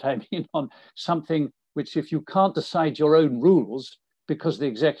whatever, but I mean on something which, if you can't decide your own rules because the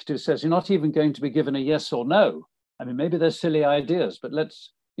executive says you're not even going to be given a yes or no. I mean, maybe they're silly ideas, but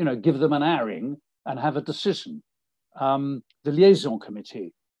let's give them an airing and have a decision. The liaison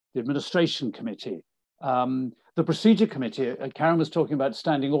committee, the administration committee, the procedure committee. Karen was talking about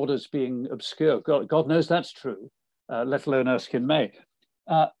standing orders being obscure. God knows that's true, let alone Erskine May.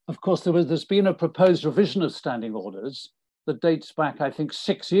 Of course, there's been a proposed revision of standing orders that dates back, I think,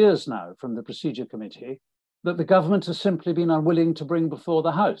 6 years now from the procedure committee that the government has simply been unwilling to bring before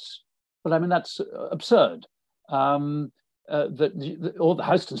the House. But I mean, that's absurd. Or the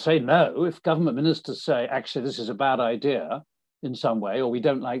House can say no if government ministers say, actually, this is a bad idea in some way, or we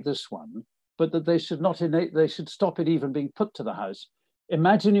don't like this one, but that they should stop it even being put to the House.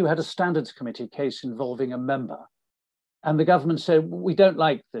 Imagine you had a standards committee case involving a member, and the government said, we don't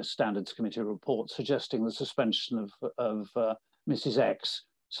like this standards committee report suggesting the suspension of Mrs. X,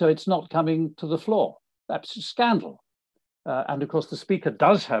 so it's not coming to the floor. That's a scandal. And of course, the Speaker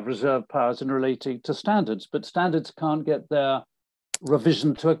does have reserve powers in relating to standards, but standards can't get their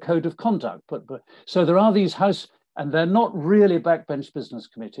revision to a code of conduct. So there are these House, and they're not really backbench business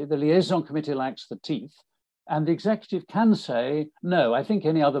committee. The liaison committee lacks the teeth, and the executive can say, no, I think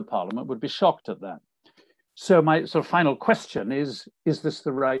any other parliament would be shocked at that. So my sort of final question is this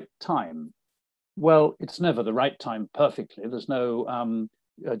the right time? Well, it's never the right time perfectly. There's no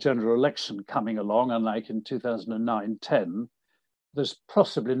a general election coming along, unlike in 2009-10, there's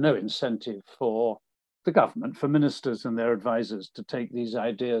possibly no incentive for the government, for ministers and their advisors to take these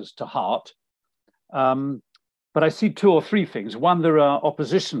ideas to heart. But I see 2 or 3 things. One, there are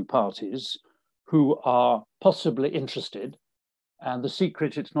opposition parties who are possibly interested, and the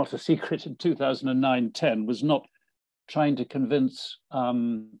secret, it's not a secret, in 2009-10 was not trying to convince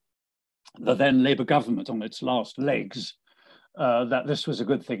the then Labour government on its last legs that this was a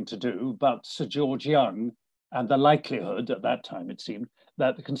good thing to do, but Sir George Young and the likelihood at that time, it seemed,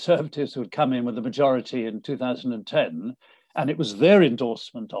 that the Conservatives would come in with a majority in 2010, and it was their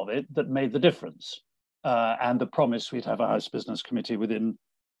endorsement of it that made the difference, and the promise we'd have a House Business Committee within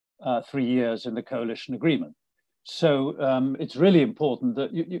 3 years in the coalition agreement. So it's really important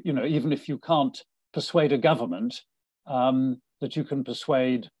that, even if you can't persuade a government, that you can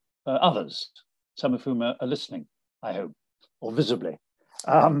persuade others, some of whom are listening, I hope, or visibly.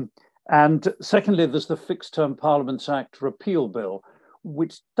 And secondly, there's the Fixed Term Parliaments Act repeal bill,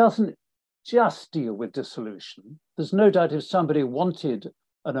 which doesn't just deal with dissolution. There's no doubt if somebody wanted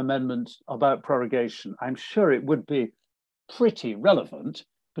an amendment about prorogation, I'm sure it would be pretty relevant,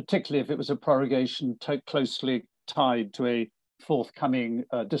 particularly if it was a prorogation closely tied to a forthcoming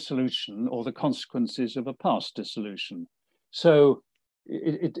dissolution or the consequences of a past dissolution. So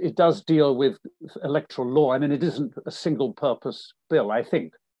it does deal with electoral law. I mean, it isn't a single purpose bill, I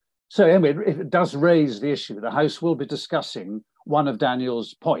think. So anyway, it does raise the issue. The House will be discussing one of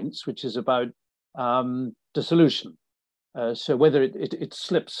Daniel's points, which is about dissolution. So whether it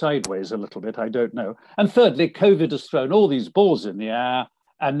slips sideways a little bit, I don't know. And thirdly, COVID has thrown all these balls in the air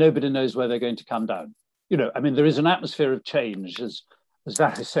and nobody knows where they're going to come down. I mean, there is an atmosphere of change, as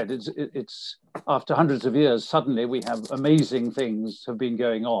Valerie said, it's after hundreds of years, suddenly we have amazing things have been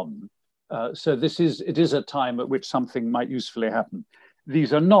going on. So it is a time at which something might usefully happen.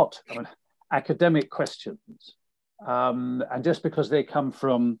 These are not academic questions. And just because they come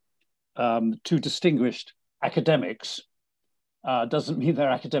from 2 distinguished academics doesn't mean they're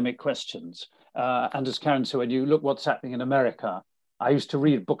academic questions. And as Karen said, when you look what's happening in America, I used to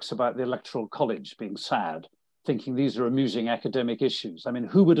read books about the Electoral College being sad, thinking these are amusing academic issues. I mean,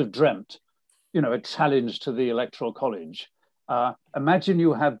 who would have dreamt, a challenge to the Electoral College? Imagine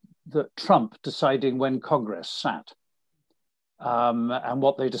you have Trump deciding when Congress sat and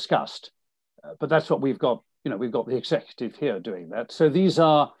what they discussed. But that's what we've got, we've got the executive here doing that. So these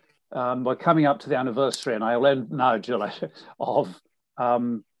are, we're coming up to the anniversary, and I'll end now, Jill, of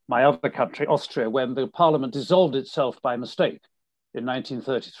my other country, Austria, when the parliament dissolved itself by mistake. in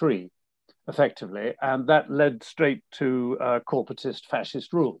 1933, effectively, and that led straight to corporatist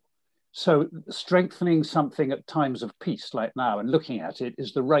fascist rule. So strengthening something at times of peace like now and looking at it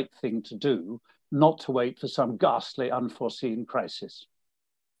is the right thing to do, not to wait for some ghastly unforeseen crisis.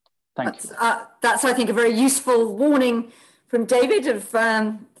 Thank you. That's, I think, a very useful warning from David of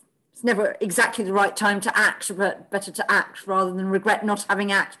it's never exactly the right time to act, but better to act rather than regret not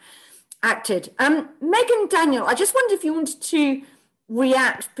having acted. Meg and Daniel, I just wondered if you wanted to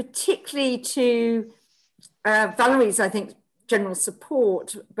react particularly to Valerie's, I think, general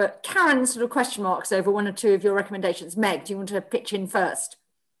support, but Karen's sort of question marks over one or two of your recommendations. Meg, do you want to pitch in first?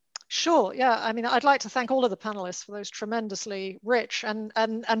 Sure, yeah. I mean, I'd like to thank all of the panelists for those tremendously rich and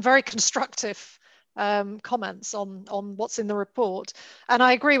very constructive comments on what's in the report. And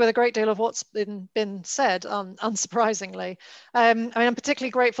I agree with a great deal of what's been said, unsurprisingly. I mean, I'm particularly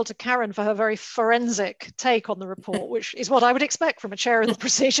grateful to Karen for her very forensic take on the report, which is what I would expect from a chair of the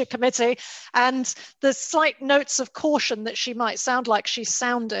Procedure Committee. And the slight notes of caution that she might sound like she's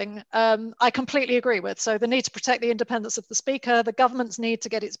sounding, I completely agree with. So the need to protect the independence of the Speaker, the government's need to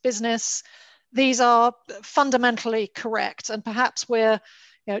get its business, these are fundamentally correct. And perhaps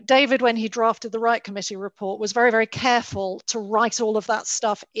David, when he drafted the Wright Committee report, was very, very careful to write all of that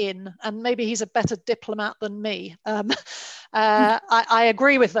stuff in, and maybe he's a better diplomat than me. I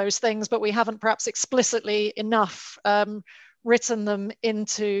agree with those things, but we haven't perhaps explicitly enough written them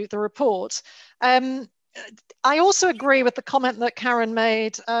into the report. I also agree with the comment that Karen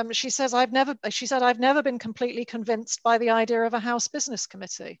made. She said, I've never been completely convinced by the idea of a House Business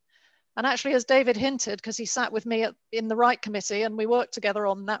Committee. And actually, as David hinted, because he sat with me in the Wright Committee and we worked together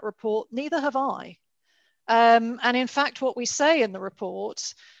on that report, neither have I. And in fact, what we say in the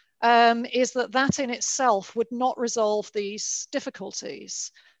report is that in itself would not resolve these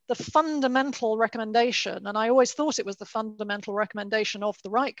difficulties. The fundamental recommendation, and I always thought it was the fundamental recommendation of the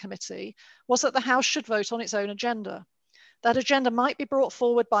Wright Committee, was that the House should vote on its own agenda. That agenda might be brought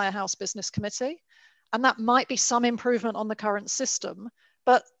forward by a House Business Committee, and that might be some improvement on the current system,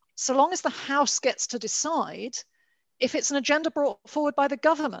 but so long as the House gets to decide, if it's an agenda brought forward by the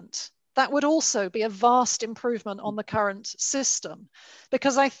government, that would also be a vast improvement on the current system.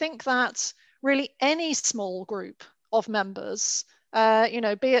 Because I think that really any small group of members, be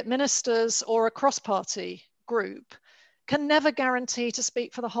it ministers or a cross-party group, can never guarantee to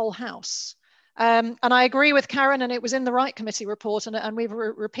speak for the whole House. And I agree with Karen, and it was in the Wright Committee report, and we've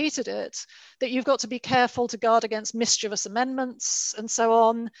repeated it, that you've got to be careful to guard against mischievous amendments and so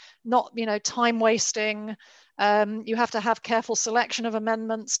on, not, time wasting. You have to have careful selection of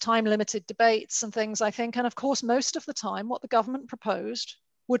amendments, time-limited debates and things, I think. And of course, most of the time, what the government proposed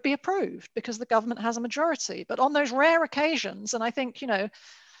would be approved because the government has a majority. But on those rare occasions, and I think,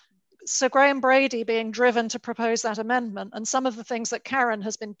 Sir Graham Brady being driven to propose that amendment, and some of the things that Karen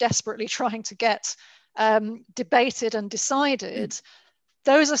has been desperately trying to get debated and decided,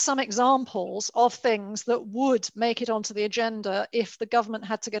 those are some examples of things that would make it onto the agenda if the government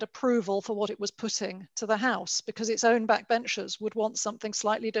had to get approval for what it was putting to the House, because its own backbenchers would want something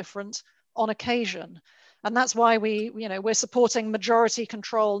slightly different on occasion. And that's why we're supporting majority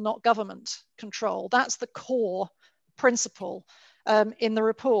control, not government control. That's the core principle in the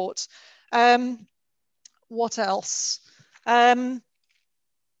report. What else? There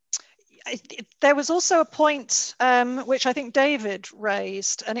was also a point which I think David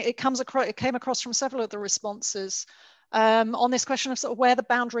raised, and it came across from several of the responses on this question of sort of where the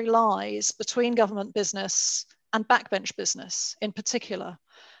boundary lies between government business and backbench business in particular.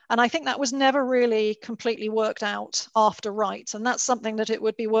 And I think that was never really completely worked out after Wright, and that's something that it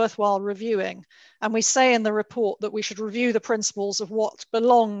would be worthwhile reviewing. And we say in the report that we should review the principles of what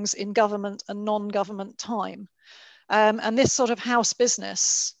belongs in government and non-government time. And this sort of House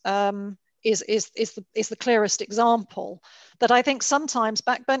business is the clearest example that I think sometimes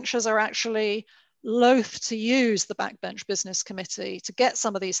backbenchers are actually loath to use the Backbench Business Committee to get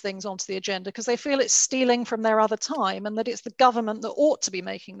some of these things onto the agenda because they feel it's stealing from their other time and that it's the government that ought to be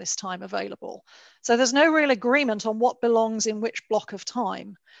making this time available. So there's no real agreement on what belongs in which block of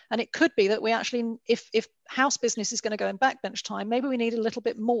time. And it could be that we actually, if House business is going to go in backbench time, maybe we need a little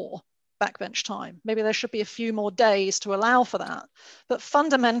bit more backbench time. Maybe there should be a few more days to allow for that. But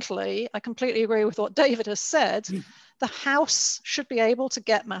fundamentally, I completely agree with what David has said. The House should be able to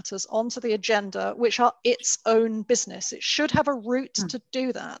get matters onto the agenda, which are its own business. It should have a route to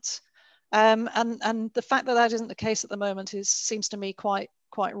do that. And the fact that that isn't the case at the moment seems to me quite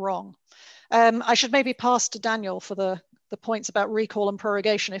wrong. I should maybe pass to Daniel for the points about recall and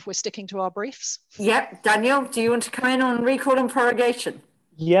prorogation if we're sticking to our briefs. Yep, Daniel, do you want to come in on recall and prorogation?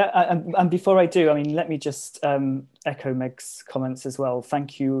 Yeah, and before I do, I mean, let me just echo Meg's comments as well.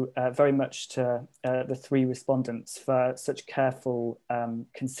 Thank you very much to the three respondents for such careful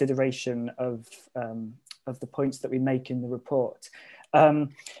consideration of the points that we make in the report.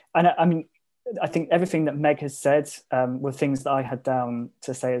 And I mean, I think everything that Meg has said were things that I had down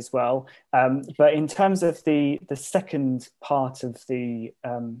to say as well. But in terms of the second part of the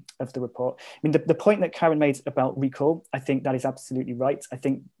report, I mean, the point that Karen made about recall, I think that is absolutely right. I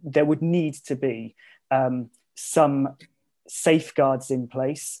think there would need to be some safeguards in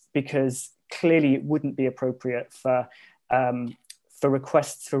place, because clearly it wouldn't be appropriate for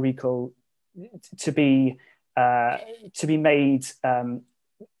requests for recall to be made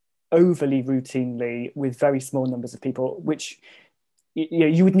overly routinely with very small numbers of people, which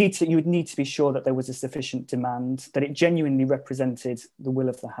you would need to be sure that there was a sufficient demand, that it genuinely represented the will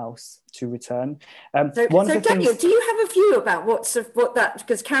of the House to return. So Daniel, do you have a view about what that?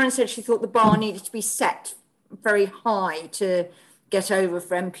 Because Karen said she thought the bar needed to be set very high to get over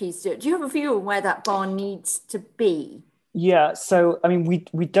for MPs. Do you have a view on where that bar needs to be? Yeah, so I mean,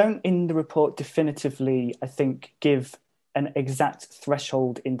 we don't in the report definitively, I think, give an exact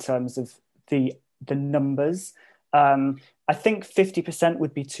threshold in terms of the numbers. I think 50%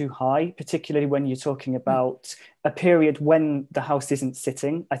 would be too high, particularly when you're talking about a period when the House isn't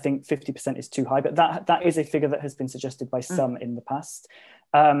sitting. I think 50% is too high, but that is a figure that has been suggested by some in the past.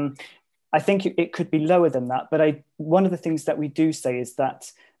 I think it could be lower than that, but one of the things that we do say is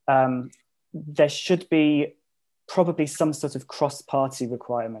that there should be probably some sort of cross-party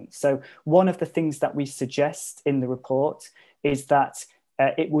requirement. So one of the things that we suggest in the report is that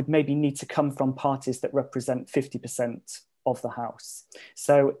it would maybe need to come from parties that represent 50% of the House.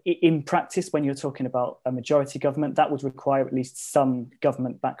 So in practice, when you're talking about a majority government, that would require at least some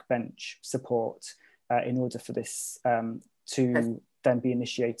government backbench support in order for this to then be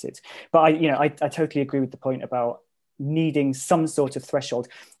initiated. But I totally agree with the point about needing some sort of threshold.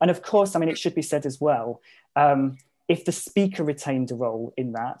 And of course, I mean, it should be said as well, if the Speaker retained a role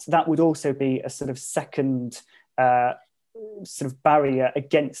in that would also be a sort of second sort of barrier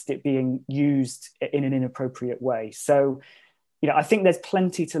against it being used in an inappropriate way. So, I think there's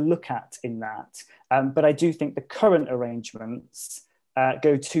plenty to look at in that, but I do think the current arrangements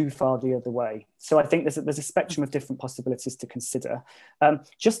go too far the other way. So I think there's a spectrum of different possibilities to consider.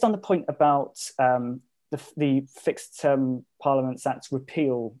 Just on the point about the Fixed Term Parliaments Act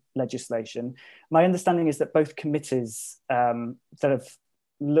repeal legislation, my understanding is that both committees that have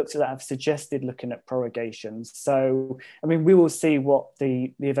looked at that have suggested looking at prorogations. So, I mean, we will see what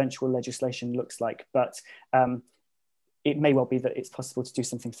the eventual legislation looks like, but it may well be that it's possible to do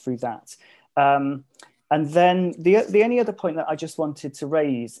something through that. And then the only other point that I just wanted to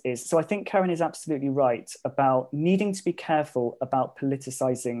raise is, so I think Karen is absolutely right about needing to be careful about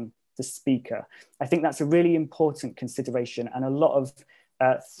politicising the Speaker. I think that's a really important consideration, and a lot of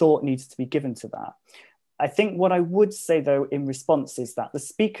thought needs to be given to that. I think what I would say, though, in response is that the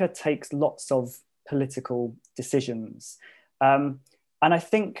Speaker takes lots of political decisions. And I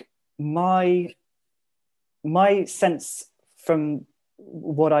think my sense from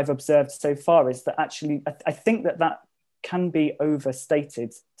what I've observed so far is that actually, I think that can be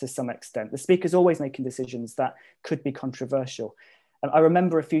overstated to some extent. The Speaker's always making decisions that could be controversial. I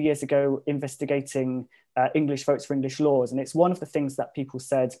remember a few years ago investigating English votes for English laws, and it's one of the things that people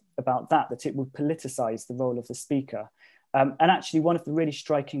said about that it would politicise the role of the Speaker. And actually, one of the really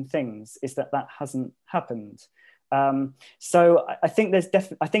striking things is that hasn't happened. So I think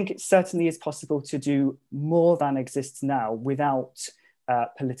I think it certainly is possible to do more than exists now without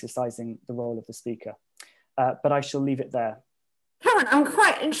politicising the role of the Speaker. But I shall leave it there. Karen, I'm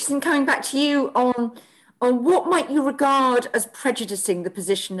quite interested in coming back to you on what might you regard as prejudicing the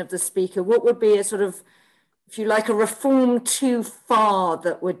position of the Speaker? What would be a sort of, if you like, a reform too far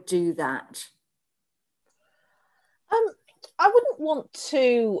that would do that? I wouldn't want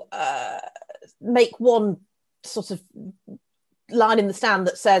to make one sort of line in the sand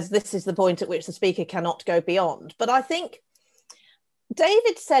that says this is the point at which the Speaker cannot go beyond. But I think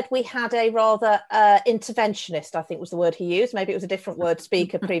David said we had a rather interventionist, I think was the word he used. Maybe it was a different word,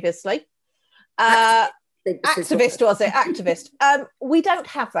 Speaker previously. Activist, was it? Activist. We don't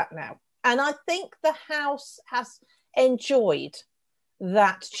have that now. And I think the House has enjoyed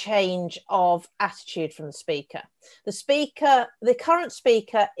that change of attitude from the Speaker. The current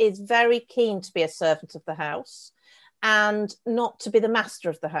Speaker is very keen to be a servant of the House and not to be the master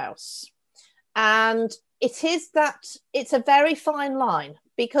of the House. And it's a very fine line,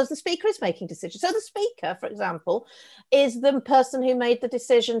 because the Speaker is making decisions. So the Speaker, for example, is the person who made the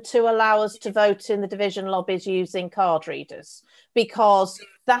decision to allow us to vote in the division lobbies using card readers, because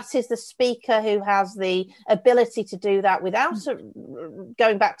that is the Speaker who has the ability to do that without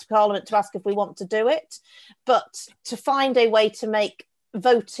going back to Parliament to ask if we want to do it, but to find a way to make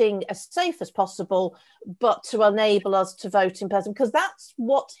voting as safe as possible, but to enable us to vote in person, because that's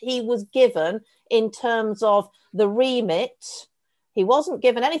what he was given in terms of the remit. He wasn't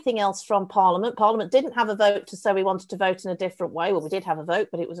given anything else from Parliament. Parliament didn't have a vote to say we wanted to vote in a different way. Well, we did have a vote,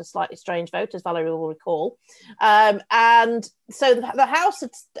 but it was a slightly strange vote, as Valerie will recall. And so the House,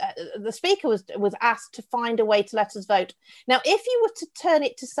 the Speaker was asked to find a way to let us vote. Now, if you were to turn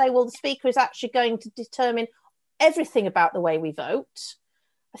it to say, well, the Speaker is actually going to determine everything about the way we vote,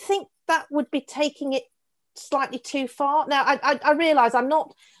 I think that would be taking it slightly too far. Now, I realise I'm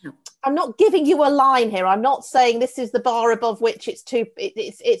not giving you a line here. I'm not saying this is the bar above which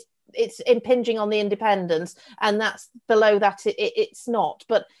it's impinging on the independence, and that's below that it's not.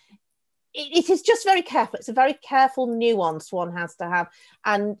 But it is just very careful. It's a very careful nuance one has to have,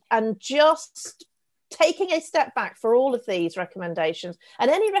 and just taking a step back for all of these recommendations, and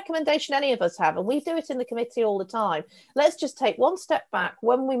any recommendation any of us have, and we do it in the committee all the time. Let's just take one step back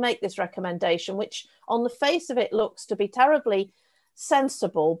when we make this recommendation, which on the face of it looks to be terribly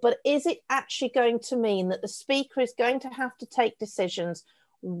sensible, but is it actually going to mean that the Speaker is going to have to take decisions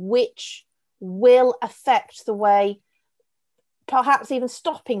which will affect the way, perhaps even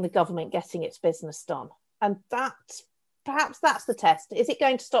stopping the government getting its business done? And perhaps that's the test. Is it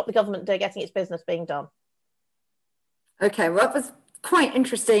going to stop the government getting its business being done? Okay, well, it was quite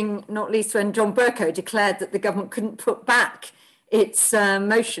interesting, not least when John Bercow declared that the government couldn't put back its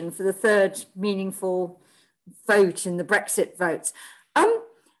motion for the third meaningful vote in the Brexit votes.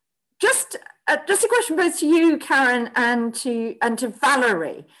 Just a question both to you, Karen, and to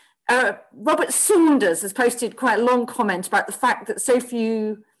Valerie. Robert Saunders has posted quite a long comment about the fact that so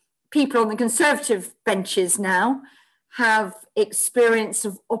few people on the Conservative benches now have experience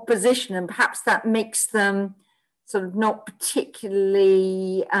of opposition, and perhaps that makes them sort of not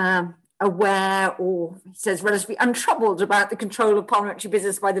particularly aware, or he says relatively untroubled about the control of parliamentary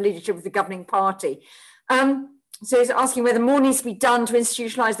business by the leadership of the governing party. So he's asking whether more needs to be done to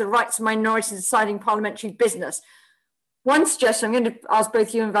institutionalise the rights of minorities in deciding parliamentary business. One suggestion, I'm going to ask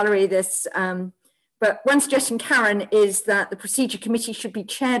both you and Valerie this, but one suggestion, Karen, is that the procedure committee should be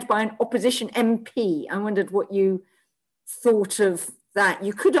chaired by an opposition MP. I wondered what you thought of that.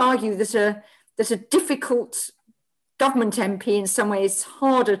 You could argue that a difficult government MP in some ways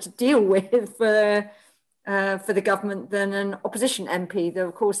harder to deal with for the government than an opposition MP, though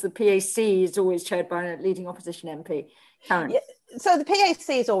of course the PAC is always chaired by a leading opposition MP. Karen. Yeah, so the PAC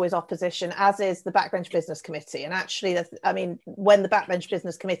is always opposition, as is the Backbench Business Committee. And actually, I mean, when the Backbench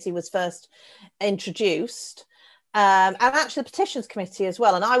Business Committee was first introduced, and actually the Petitions Committee as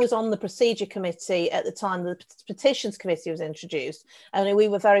well, and I was on the Procedure Committee at the time the Petitions Committee was introduced, and we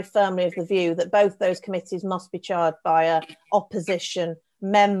were very firmly of the view that both those committees must be chaired by an opposition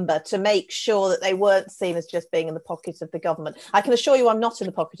member to make sure that they weren't seen as just being in the pocket of the government. I can assure you I'm not in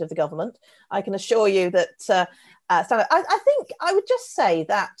the pocket of the government. I can assure you that I think I would just say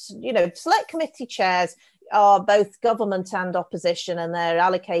that, you know, select committee chairs are both government and opposition, and they're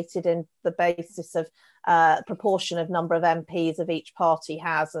allocated in the basis of proportion of number of MPs of each party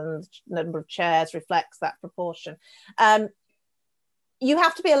has, and number of chairs reflects that proportion. You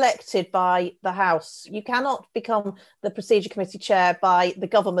have to be elected by the House. You cannot become the Procedure Committee chair by the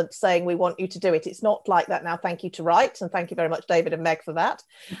government saying we want you to do it. It's not like that now. Thank you to Wright, and thank you very much, David and Meg, for that.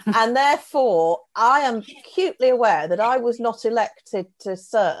 And therefore, I am acutely aware that I was not elected to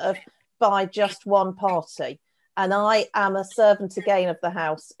serve by just one party. And I am a servant again of the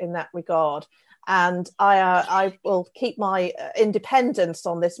House in that regard. And I will keep my independence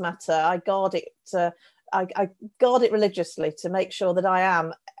on this matter. I guard it. I guard it religiously to make sure that I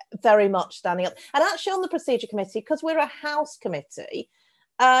am very much standing up. And actually, on the Procedure Committee, because we're a House committee,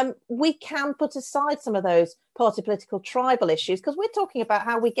 we can put aside some of those party political tribal issues, because we're talking about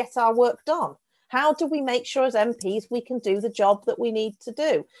how we get our work done. How do we make sure as MPs we can do the job that we need to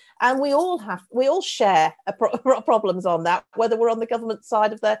do? And we all share problems on that, whether we're on the government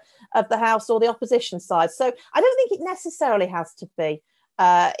side of the House or the opposition side. So I don't think it necessarily has to be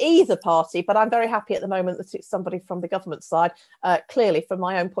either party, but I'm very happy at the moment that it's somebody from the government side, clearly from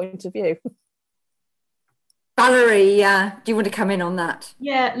my own point of view. Valerie, do you want to come in on that?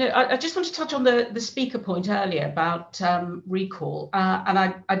 Yeah, no, I just want to touch on the speaker point earlier about recall, and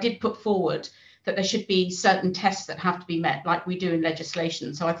I did put forward that there should be certain tests that have to be met, like we do in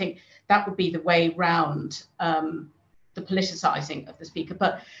legislation. So I think that would be the way round the politicising of the Speaker.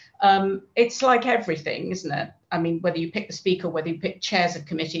 But it's like everything, isn't it? I mean, whether you pick the Speaker, whether you pick chairs of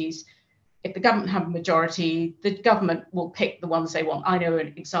committees, if the government have a majority, the government will pick the ones they want. I know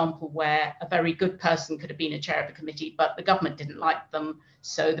an example where a very good person could have been a chair of a committee, but the government didn't like them,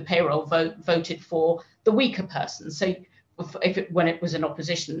 so the payroll voted for the weaker person. So when it was an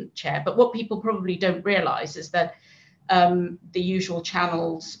opposition chair. But what people probably don't realise is that the usual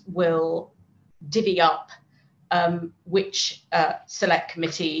channels will divvy up which select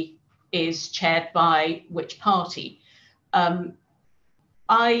committee is chaired by which party.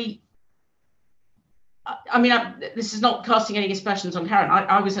 I mean, this is not casting any aspersions on Karen.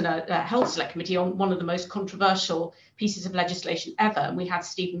 I was in a health select committee on one of the most controversial pieces of legislation ever, and we had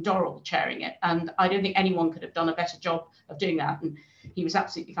Stephen Dorrell chairing it. And I don't think anyone could have done a better job of doing that. And he was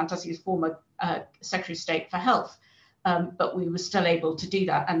absolutely fantastic. He was former Secretary of State for Health, but we were still able to do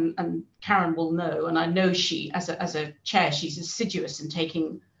that. And Karen will know, and I know she, as a chair, she's assiduous in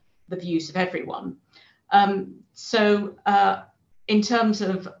taking the views of everyone. So in terms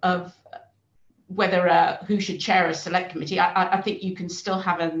of whether who should chair a select committee, I think you can still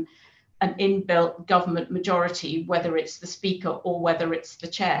have an inbuilt government majority, whether it's the Speaker or whether it's the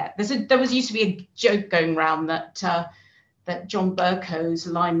chair. There used to be a joke going around that John Bercow's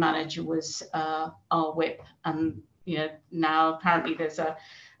line manager was our whip, and now apparently there's that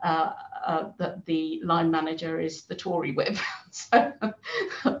the line manager is the Tory whip. So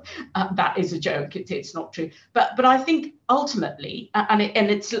that is a joke. It's not true. But I think ultimately, and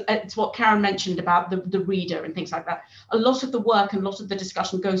it's what Karen mentioned about the reader and things like that. A lot of the work and a lot of the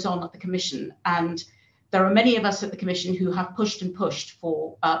discussion goes on at the Commission, and there are many of us at the Commission who have pushed and pushed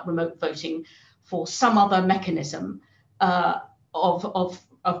for remote voting, for some other mechanism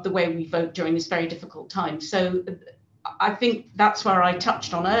of the way we vote during this very difficult time. So I think that's where I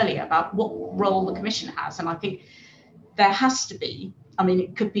touched on earlier about what role the Commission has. And I think there has to be, I mean,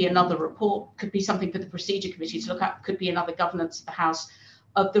 it could be another report, could be something for the Procedure Committee to look at, could be another governance of the House,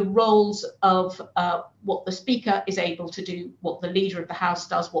 of the roles of what the Speaker is able to do, what the Leader of the House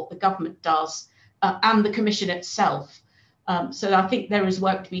does, what the government does, and the Commission itself. So I think there is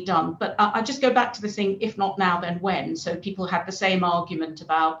work to be done. But I just go back to the thing, if not now, then when? So people had the same argument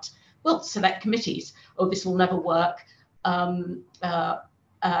about, well, select committees. Oh, this will never work.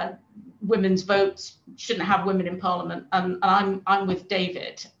 Women's votes shouldn't have women in Parliament. And I'm with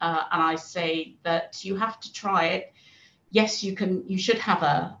David, and I say that you have to try it. Yes, you should have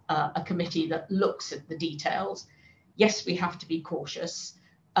a committee that looks at the details. Yes, we have to be cautious,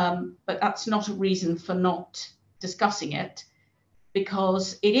 but that's not a reason for not discussing it,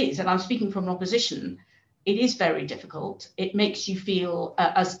 because it is, and I'm speaking from opposition, it is very difficult. It makes you feel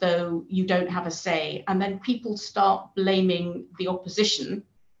as though you don't have a say, and then people start blaming the opposition,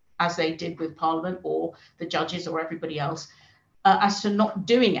 as they did with Parliament or the judges or everybody else, as to not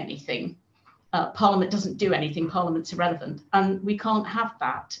doing anything. Parliament doesn't do anything, Parliament's irrelevant, and we can't have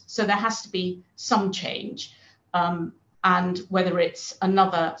that. So there has to be some change, and whether it's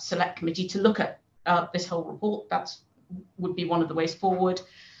another select committee to look at this whole report, would be one of the ways forward.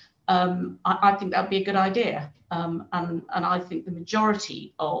 I think that would be a good idea, and I think the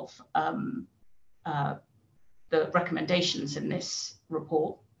majority of the recommendations in this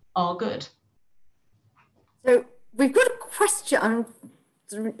report are good. So we've got a question. I'm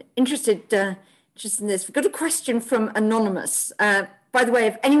interested in this. We've got a question from Anonymous. By the way,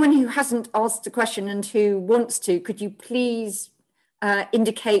 if anyone who hasn't asked a question and who wants to, could you please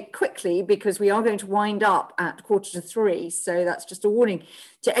indicate quickly, because we are going to wind up at 2:45. So that's just a warning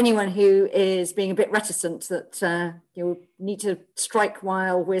to anyone who is being a bit reticent that you'll need to strike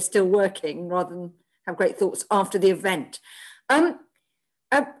while we're still working rather than have great thoughts after the event.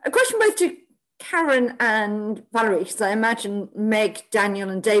 A question both to Karen and Valerie, because I imagine Meg, Daniel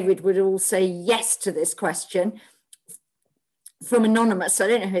and David would all say yes to this question from Anonymous. So I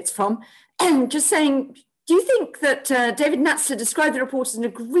don't know who it's from. Just saying, do you think that David Natzler described the report as an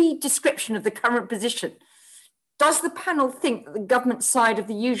agreed description of the current position? Does the panel think that the government side of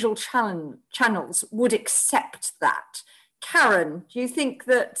the usual channels would accept that? Karen, do you think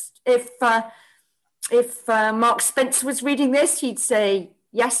that if Mark Spencer was reading this, he'd say,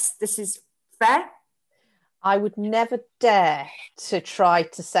 yes, this is fair? I would never dare to try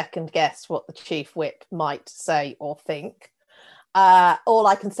to second guess what the Chief Whip might say or think. All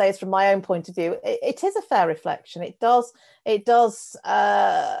I can say is from my own point of view, it is a fair reflection. It does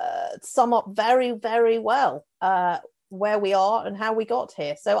sum up very, very well where we are and how we got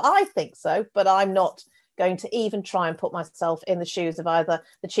here. So I think so, but I'm not going to even try and put myself in the shoes of either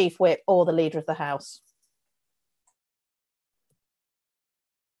the Chief Whip or the Leader of the House.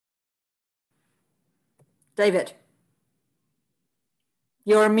 David?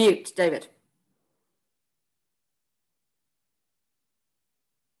 You're on mute, David.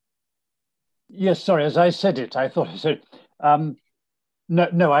 Yes, sorry, as I said it, I thought I said,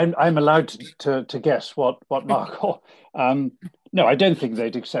 no, I'm allowed to guess what Mark, no, I don't think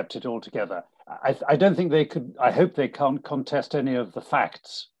they'd accept it altogether. I don't think they could, I hope they can't contest any of the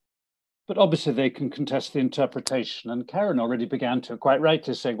facts, but obviously they can contest the interpretation. And Karen already began to, quite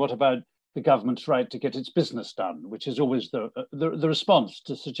rightly, say, what about the government's right to get its business done, which is always the response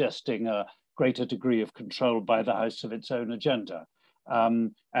to suggesting a greater degree of control by the House of its own agenda.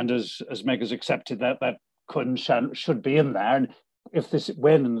 And as Meg has accepted that should be in there. And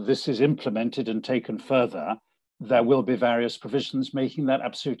when this is implemented and taken further, there will be various provisions making that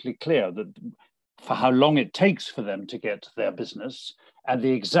absolutely clear, that for how long it takes for them to get their business and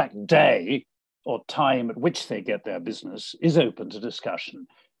the exact day or time at which they get their business is open to discussion.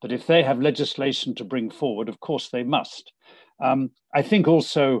 But if they have legislation to bring forward, of course they must. I think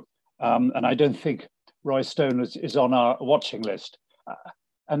also, and I don't think Roy Stone is on our watching list,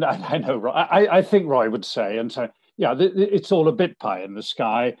 and I know Roy, I think Roy would say, and so, yeah, it's all a bit pie in the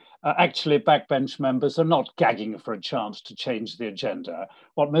sky. Actually, backbench members are not gagging for a chance to change the agenda.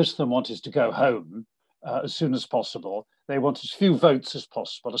 What most of them want is to go home as soon as possible. They want as few votes as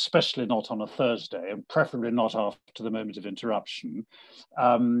possible, especially not on a Thursday, and preferably not after the moment of interruption.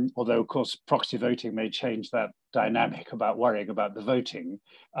 Although, of course, proxy voting may change that dynamic about worrying about the voting.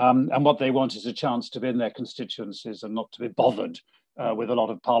 And what they want is a chance to be in their constituencies and not to be bothered with a lot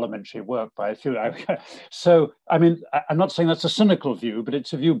of parliamentary work by a few. So, I mean, I'm not saying that's a cynical view, but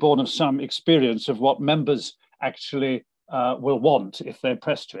it's a view born of some experience of what members actually will want if they're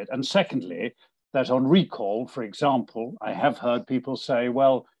pressed to it. And secondly, that on recall, for example, I have heard people say,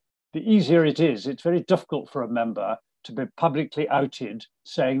 well, the easier it is, it's very difficult for a member to be publicly outed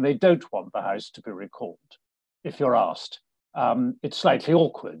saying they don't want the House to be recalled. If you're asked, it's slightly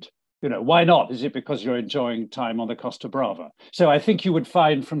awkward. You know, why not? Is it because you're enjoying time on the Costa Brava? So I think you would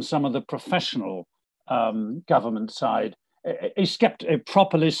find from some of the professional government side a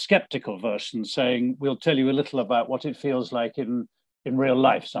properly skeptical version saying, we'll tell you a little about what it feels like in real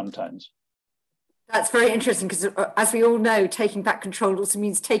life sometimes. That's very interesting because, as we all know, taking back control also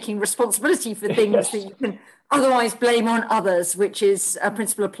means taking responsibility for things yes. that you can otherwise blame on others, which is a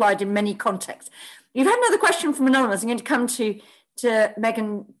principle applied in many contexts. You've had another question from Anonymous. I'm going to come to Meg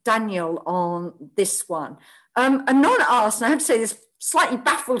and Daniel on this one. Anon asked, and I have to say this slightly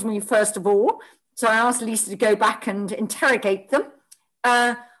baffled me first of all, so I asked Lisa to go back and interrogate them.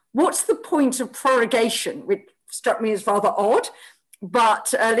 What's the point of prorogation, which struck me as rather odd?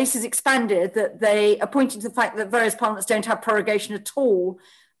 But Lisa's expanded that they are pointing to the fact that various parliaments don't have prorogation at all.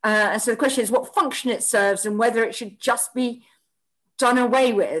 And so the question is what function it serves and whether it should just be done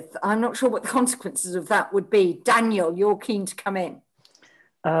away with. I'm not sure what the consequences of that would be. Daniel, you're keen to come in.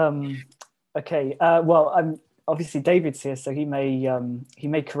 Okay, well, obviously David's here, so he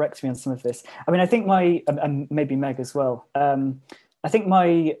may correct me on some of this. I mean, I think and maybe Meg as well. I think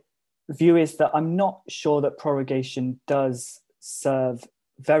my view is that I'm not sure that prorogation does serve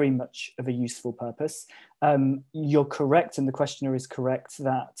very much of a useful purpose. You're correct, and the questioner is correct,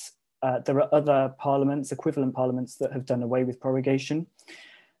 that there are other parliaments, equivalent parliaments, that have done away with prorogation.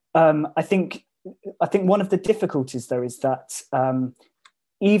 I think one of the difficulties, though, is that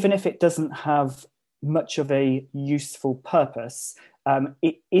even if it doesn't have much of a useful purpose,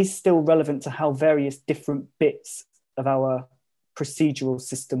 it is still relevant to how various different bits of our procedural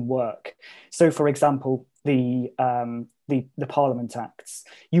system work. So, for example, the Parliament Acts.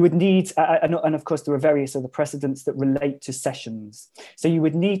 You would need, and of course there are various other precedents that relate to sessions. So you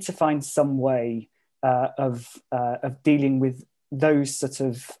would need to find some way of dealing with those sort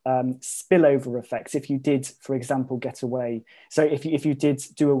of spillover effects if you did, for example, get away. So if you did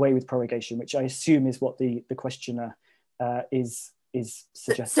do away with prorogation, which I assume is what the questioner is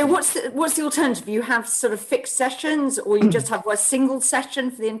suggesting. So what's the alternative? You have sort of fixed sessions, or you just have a single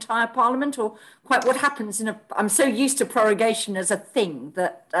session for the entire Parliament, or quite what happens I'm so used to prorogation as a thing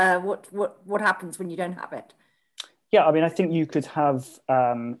that what happens when you don't have it? Yeah, I mean, I think you could have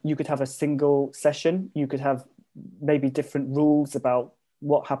a single session. You could have maybe different rules about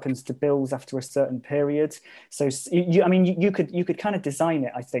what happens to bills after a certain period. So you could kind of design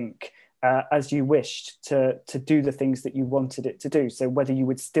it, I think, as you wished to do the things that you wanted it to do. So whether you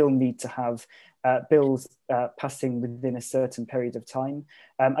would still need to have bills passing within a certain period of time.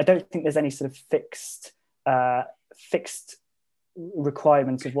 I don't think there's any sort of fixed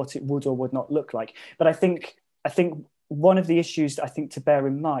requirement of what it would or would not look like. But I think one of the issues I think to bear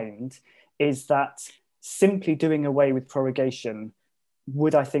in mind is that simply doing away with prorogation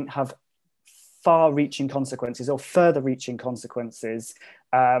would, I think, have far-reaching consequences or further-reaching consequences,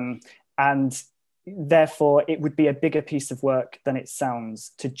 and therefore it would be a bigger piece of work than it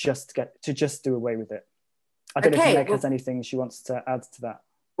sounds to just do away with it. I don't know if Meg has anything she wants to add to that.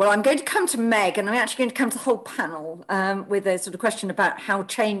 Well, I'm going to come to Meg, and I'm actually going to come to the whole panel with a sort of question about how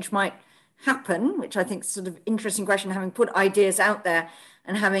change might happen, which I think is sort of interesting question, having put ideas out there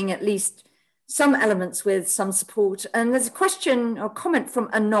and having at least some elements with some support. And there's a question or comment from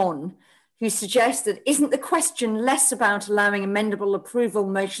Anon, who suggests that isn't the question less about allowing amendable approval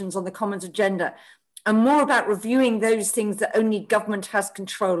motions on the Commons agenda and more about reviewing those things that only government has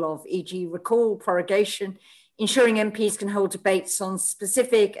control of, e.g. recall, prorogation, ensuring MPs can hold debates on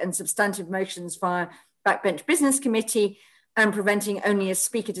specific and substantive motions via backbench business committee, and preventing only a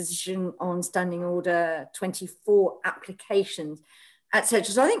speaker decision on standing order 24 applications, etc.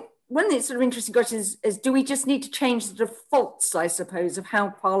 So I think one of the sort of interesting questions is do we just need to change the defaults, I suppose, of how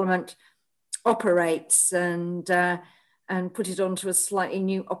Parliament operates and put it onto a slightly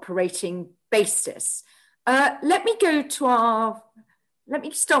new operating basis? Let me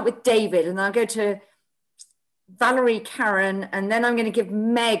start with David, and I'll go to Valerie, Karen, and then I'm going to give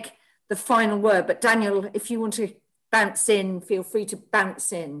Meg the final word. But Daniel, if you want to bounce in, feel free to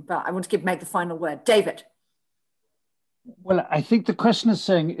bounce in, but I want to give Meg the final word. David. Well, I think the question is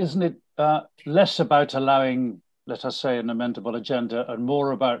saying, isn't it less about allowing, let us say, an amendable agenda and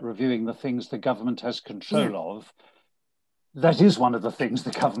more about reviewing the things the government has control of? That is one of the things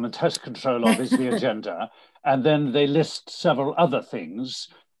the government has control of, is the agenda. And then they list several other things,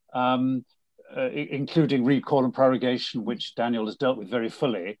 including recall and prorogation, which Daniel has dealt with very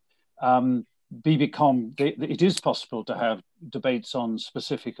fully. It is possible to have debates on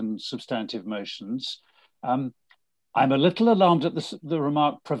specific and substantive motions. I'm a little alarmed at the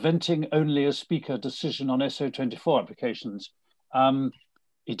remark preventing only a speaker decision on SO24 applications.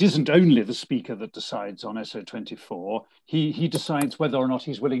 It isn't only the speaker that decides on SO24. He decides whether or not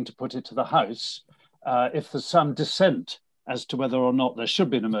he's willing to put it to the House. If there's some dissent as to whether or not there should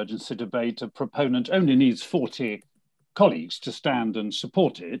be an emergency debate, a proponent only needs 40 colleagues to stand and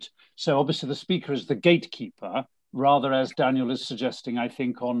support it. So obviously the speaker is the gatekeeper, rather as Daniel is suggesting, I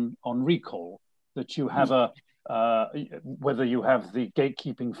think, on recall, that you have whether you have the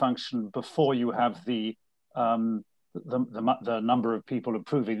gatekeeping function before you have the number of people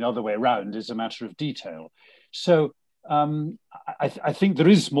approving, the other way around is a matter of detail. So I think there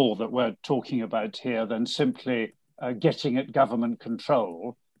is more that we're talking about here than simply getting at government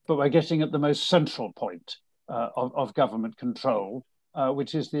control, but we're getting at the most central point of government control,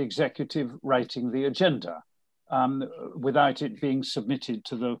 which is the executive writing the agenda without it being submitted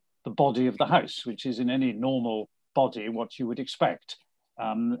to the body of the House, which is in any normal body what you would expect.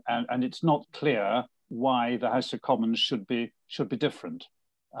 And it's not clear why the House of Commons should be different.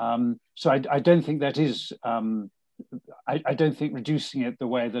 So I don't think that is, I don't think reducing it the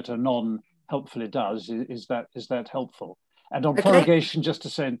way that Anon helpfully does is that helpful. And on prorogation, just to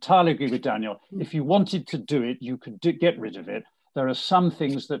say, entirely agree with Daniel, if you wanted to do it, you could get rid of it. There are some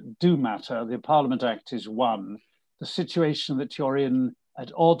things that do matter. The Parliament Act is one. The situation that you're in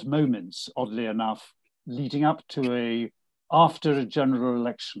at odd moments, oddly enough, leading up to after a general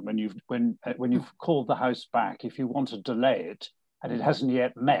election, when you've called the House back, if you want to delay it and it hasn't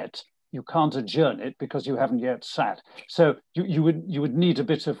yet met, you can't adjourn it because you haven't yet sat. So you would need a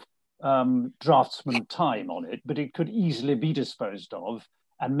bit of draftsman time on it, but it could easily be disposed of.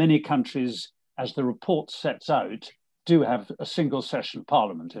 And many countries, as the report sets out, do have a single session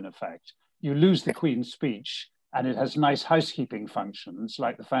parliament, in effect. You lose the Queen's speech and it has nice housekeeping functions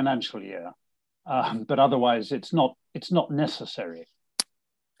like the financial year. But otherwise it's not necessary.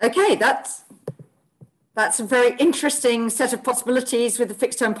 Okay, that's a very interesting set of possibilities with the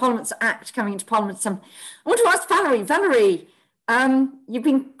Fixed Term Parliaments Act coming into Parliament. I want to ask Valerie. Valerie, you've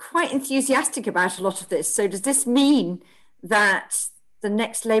been quite enthusiastic about a lot of this. So does this mean that the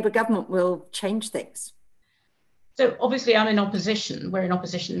next Labour government will change things? So obviously I'm in opposition. We're in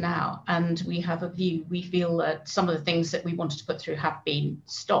opposition now, and we have a view. We feel that some of the things that we wanted to put through have been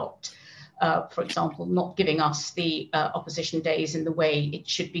stopped. For example, not giving us the opposition days in the way it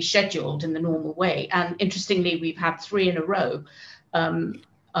should be scheduled in the normal way. And interestingly, we've had 3 in a row on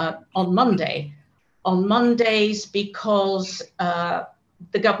Monday. On Mondays because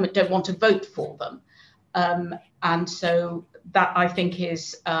the government don't want to vote for them. And so that I think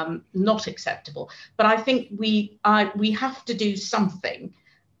is not acceptable. But I think we have to do something.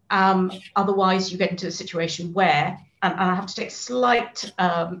 Otherwise, you get into a situation where, and I have to take a slight,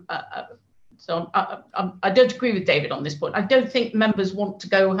 so I don't agree with David on this point. I don't think members want to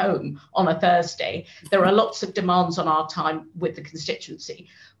go home on a Thursday. There are lots of demands on our time with the constituency.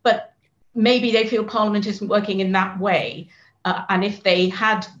 But maybe they feel Parliament isn't working in that way. And if they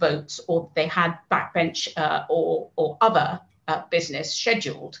had votes or they had backbench or other business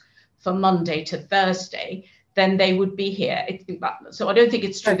scheduled for Monday to Thursday, then they would be here. So I don't think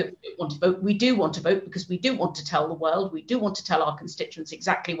it's true that we don't want to vote. We do want to vote because we do want to tell the world, we do want to tell our constituents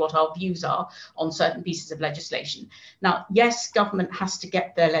exactly what our views are on certain pieces of legislation. Now, yes, government has to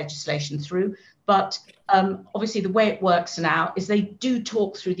get their legislation through, but obviously the way it works now is they do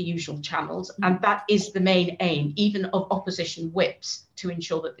talk through the usual channels, and that is the main aim, even of opposition whips, to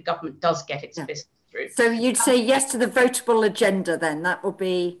ensure that the government does get its business through. So you'd say yes to the votable agenda then? That will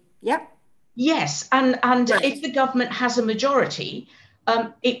be, yep. Yes, and if the government has a majority,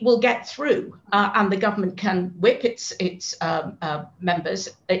 it will get through, and the government can whip its members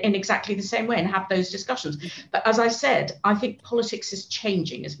in exactly the same way and have those discussions. But as I said, I think politics is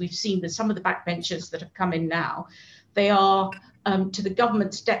changing, as we've seen that some of the backbenchers that have come in now, they are to the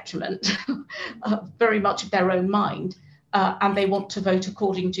government's detriment, very much of their own mind. And they want to vote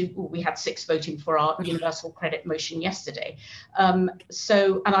according to, we had 6 voting for our universal credit motion yesterday. And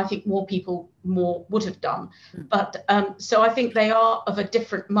I think more people would have done. But so I think they are of a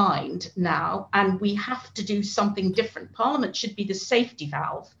different mind now, and we have to do something different. Parliament should be the safety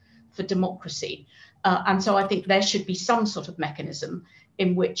valve for democracy. And so I think there should be some sort of mechanism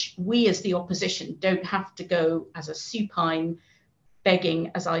in which we as the opposition don't have to go as a supine begging,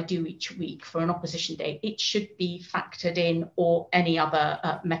 as I do each week, for an opposition day. It should be factored in, or any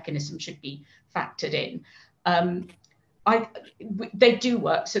other mechanism should be factored in. They do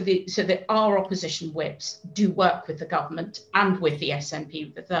work, so that our opposition whips do work with the government and with the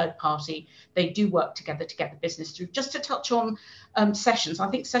SNP, the third party. They do work together to get the business through. Just to touch on sessions, I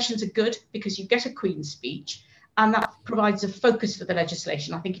think sessions are good because you get a Queen's speech, and that provides a focus for the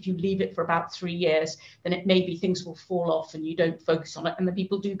legislation. I think if you leave it for about 3 years, then it maybe things will fall off and you don't focus on it, and the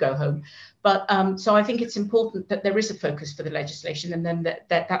people do go home. But so I think it's important that there is a focus for the legislation, and then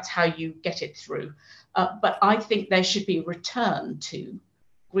that's how you get it through. But I think there should be a return to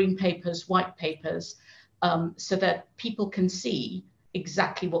green papers, white papers, so that people can see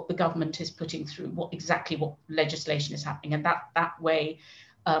exactly what the government is putting through, what legislation is happening, and that way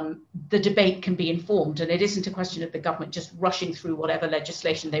the debate can be informed, and it isn't a question of the government just rushing through whatever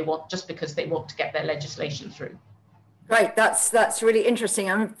legislation they want just because they want to get their legislation through. Right, that's really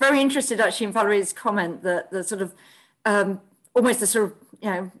interesting. I'm very interested actually in Valerie's comment that the sort of almost the sort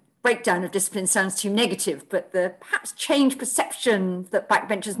of breakdown of discipline sounds too negative, but the perhaps changed perception that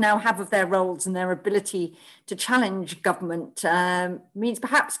backbenchers now have of their roles and their ability to challenge government means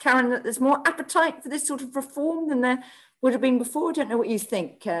perhaps, Karen, that there's more appetite for this sort of reform than there would have been before. I don't know what you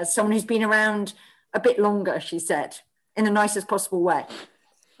think. Someone who's been around a bit longer, she said, in the nicest possible way.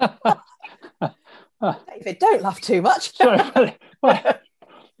 David, don't laugh too much. Sorry.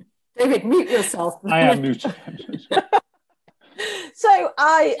 David, mute yourself. I am muted. So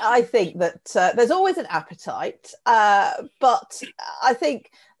I think that there's always an appetite, but I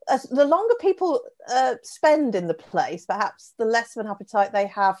think the longer people spend in the place, perhaps the less of an appetite they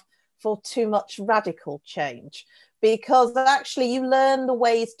have for too much radical change, because actually you learn the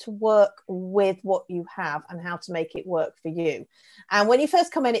ways to work with what you have and how to make it work for you. And when you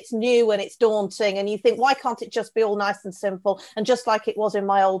first come in, it's new and it's daunting, and you think, why can't it just be all nice and simple, and just like it was in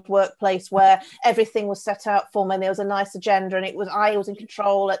my old workplace where everything was set out for me and there was a nice agenda and I was in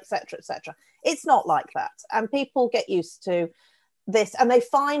control, etc., etc. It's not like that, and people get used to this and they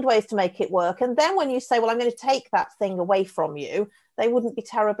find ways to make it work. And then when you say, well, I'm going to take that thing away from you, they wouldn't be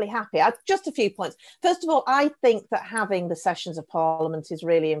terribly happy. Just a few points. First of all, I think that having the sessions of Parliament is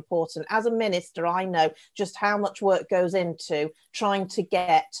really important. As a minister, I know just how much work goes into trying to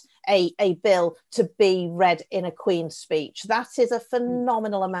get a bill to be read in a Queen's speech. That is a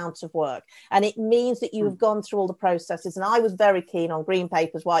phenomenal amount of work, and it means that you have gone through all the processes. And I was very keen on green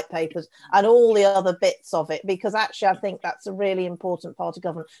papers, white papers, and all the other bits of it, because actually I think that's a really important part of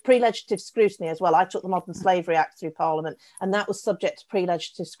government. Pre-legislative scrutiny as well. I took the Modern Slavery Act through Parliament, and that was subject to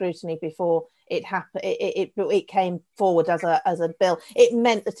pre-legislative scrutiny before it happened. It came forward as a bill. It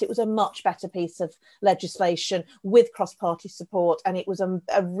meant that it was a much better piece of legislation with cross-party support, and it was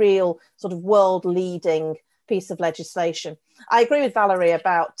a real sort of world-leading piece of legislation. I agree with Valerie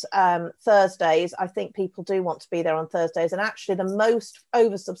about Thursdays. I think people do want to be there on Thursdays, and actually the most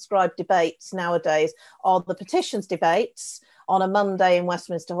oversubscribed debates nowadays are the petitions debates on a Monday in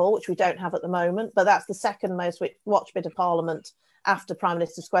Westminster Hall, which we don't have at the moment, but that's the second most watched bit of Parliament after Prime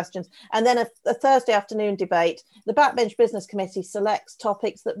Minister's questions. And then a Thursday afternoon debate. The Backbench Business Committee selects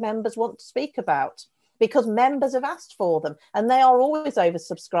topics that members want to speak about. because members have asked for them, and they are always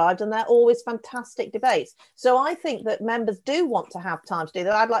oversubscribed, and they're always fantastic debates. So I think that members do want to have time to do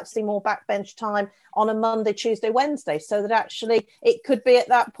that. I'd like to see more backbench time on a Monday, Tuesday, Wednesday, so that actually it could be at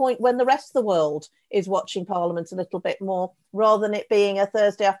that point when the rest of the world is watching Parliament a little bit more, rather than it being a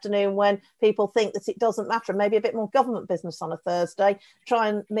Thursday afternoon when people think that it doesn't matter, maybe a bit more government business on a Thursday, try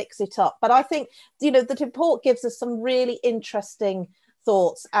and mix it up. But I think, you know, the report gives us some really interesting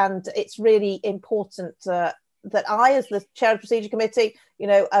thoughts, and it's really important that I, as the chair of the procedure committee, you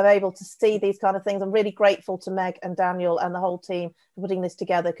know, am able to see these kind of things. I'm really grateful to Meg and Daniel and the whole team for putting this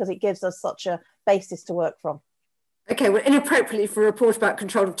together, because it gives us such a basis to work from. Okay, well, inappropriately for a report about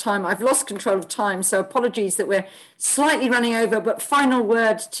control of time, I've lost control of time, so apologies that we're slightly running over, but final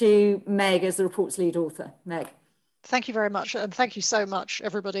word to Meg as the report's lead author. Meg. Thank you very much, and thank you so much,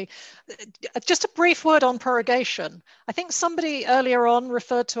 everybody. Just a brief word on prorogation. I think somebody earlier on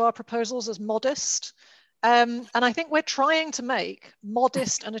referred to our proposals as modest, and I think we're trying to make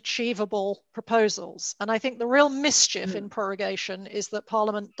modest and achievable proposals. And I think the real mischief in prorogation is that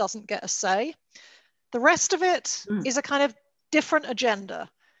Parliament doesn't get a say. The rest of it is a kind of different agenda.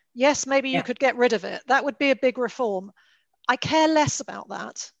 Yes, maybe you could get rid of it. That would be a big reform. I care less about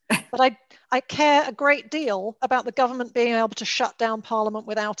that, but I care a great deal about the government being able to shut down Parliament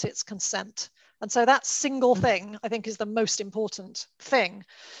without its consent. And so that single thing, I think, is the most important thing.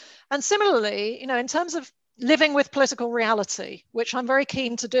 And similarly, you know, in terms of living with political reality, which I'm very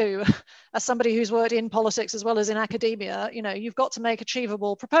keen to do as somebody who's worked in politics as well as in academia, you know, you've got to make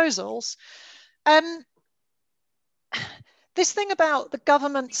achievable proposals. This thing about the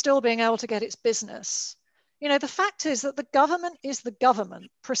government still being able to get its business, you know, the fact is that the government is the government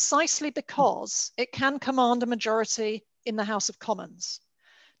precisely because it can command a majority in the House of Commons.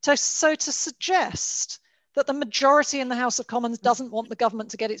 So to suggest that the majority in the House of Commons doesn't want the government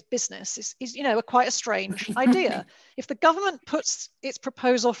to get its business is you know, quite a strange idea. If the government puts its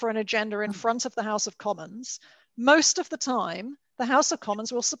proposal for an agenda in front of the House of Commons, most of the time, the House of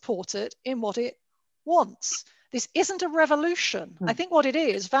Commons will support it in what it wants. This isn't a revolution. I think what it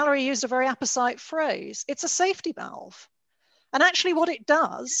is, Valerie used a very apposite phrase, it's a safety valve. And actually what it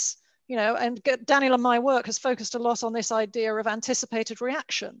does, you know, and Daniel and my work has focused a lot on this idea of anticipated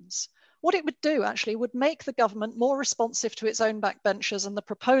reactions. What it would do actually would make the government more responsive to its own backbenchers, and the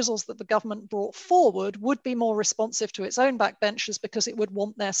proposals that the government brought forward would be more responsive to its own backbenchers because it would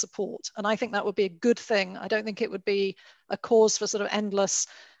want their support. And I think that would be a good thing. I don't think it would be a cause for sort of endless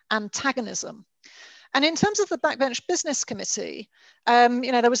antagonism. And in terms of the Backbench Business Committee,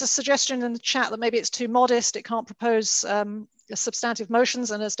 you know, there was a suggestion in the chat that maybe it's too modest, it can't propose substantive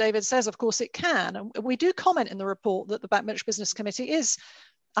motions. And as David says, of course it can. And we do comment in the report that the Backbench Business Committee is,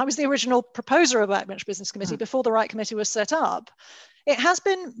 I was the original proposer of a Backbench Business Committee before the Wright Committee was set up. It has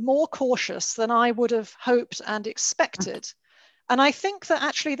been more cautious than I would have hoped and expected. And I think that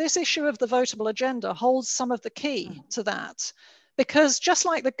actually this issue of the votable agenda holds some of the key to that, because just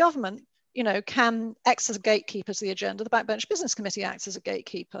like the government, you know, can act as a gatekeeper to the agenda, the Backbench Business Committee acts as a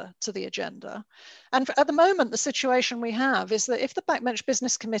gatekeeper to the agenda. And at the moment, the situation we have is that if the Backbench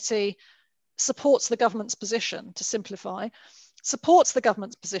Business Committee supports the government's position, to simplify, supports the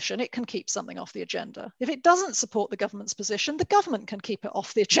government's position, it can keep something off the agenda. If it doesn't support the government's position, the government can keep it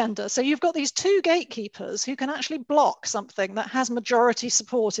off the agenda. So you've got these two gatekeepers who can actually block something that has majority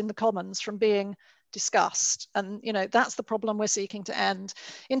support in the Commons from being discussed. And, you know, that's the problem we're seeking to end.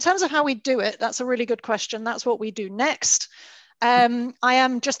 In terms of how we do it, that's a really good question. That's what we do next. I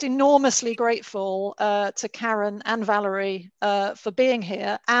am just enormously grateful to Karen and Valerie for being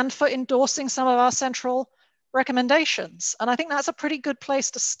here and for endorsing some of our central recommendations. And I think that's a pretty good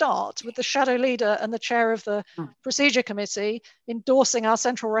place to start, with the shadow leader and the chair of the procedure committee endorsing our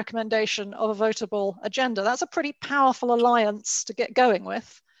central recommendation of a votable agenda. That's a pretty powerful alliance to get going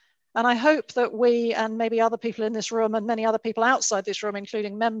with. And I hope that we and maybe other people in this room and many other people outside this room,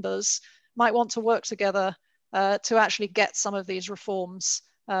 including members, might want to work together to actually get some of these reforms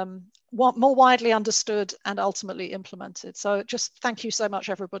more widely understood and ultimately implemented. So just thank you so much,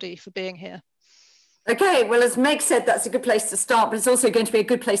 everybody, for being here. Okay, well, as Meg said, that's a good place to start, but it's also going to be a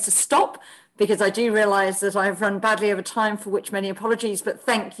good place to stop, because I do realise that I've run badly over time, for which many apologies, but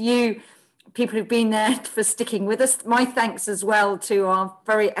thank you, people who've been there, for sticking with us. My thanks as well to our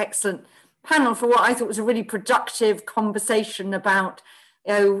very excellent panel for what I thought was a really productive conversation about,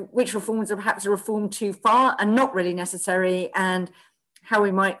 you know, which reforms are perhaps a reform too far and not really necessary, and how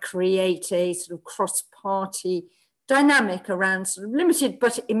we might create a sort of cross-party dynamic around sort of limited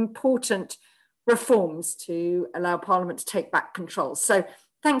but important reforms to allow Parliament to take back control. So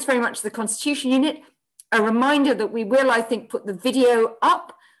thanks very much to the Constitution Unit. A reminder that we will, I think, put the video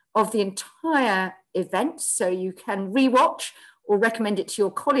up of the entire event, so you can rewatch or recommend it to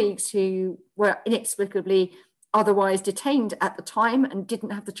your colleagues who were inexplicably otherwise detained at the time and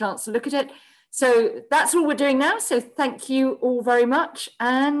didn't have the chance to look at it. So that's all we're doing now. So thank you all very much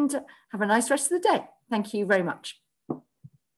and have a nice rest of the day. Thank you very much.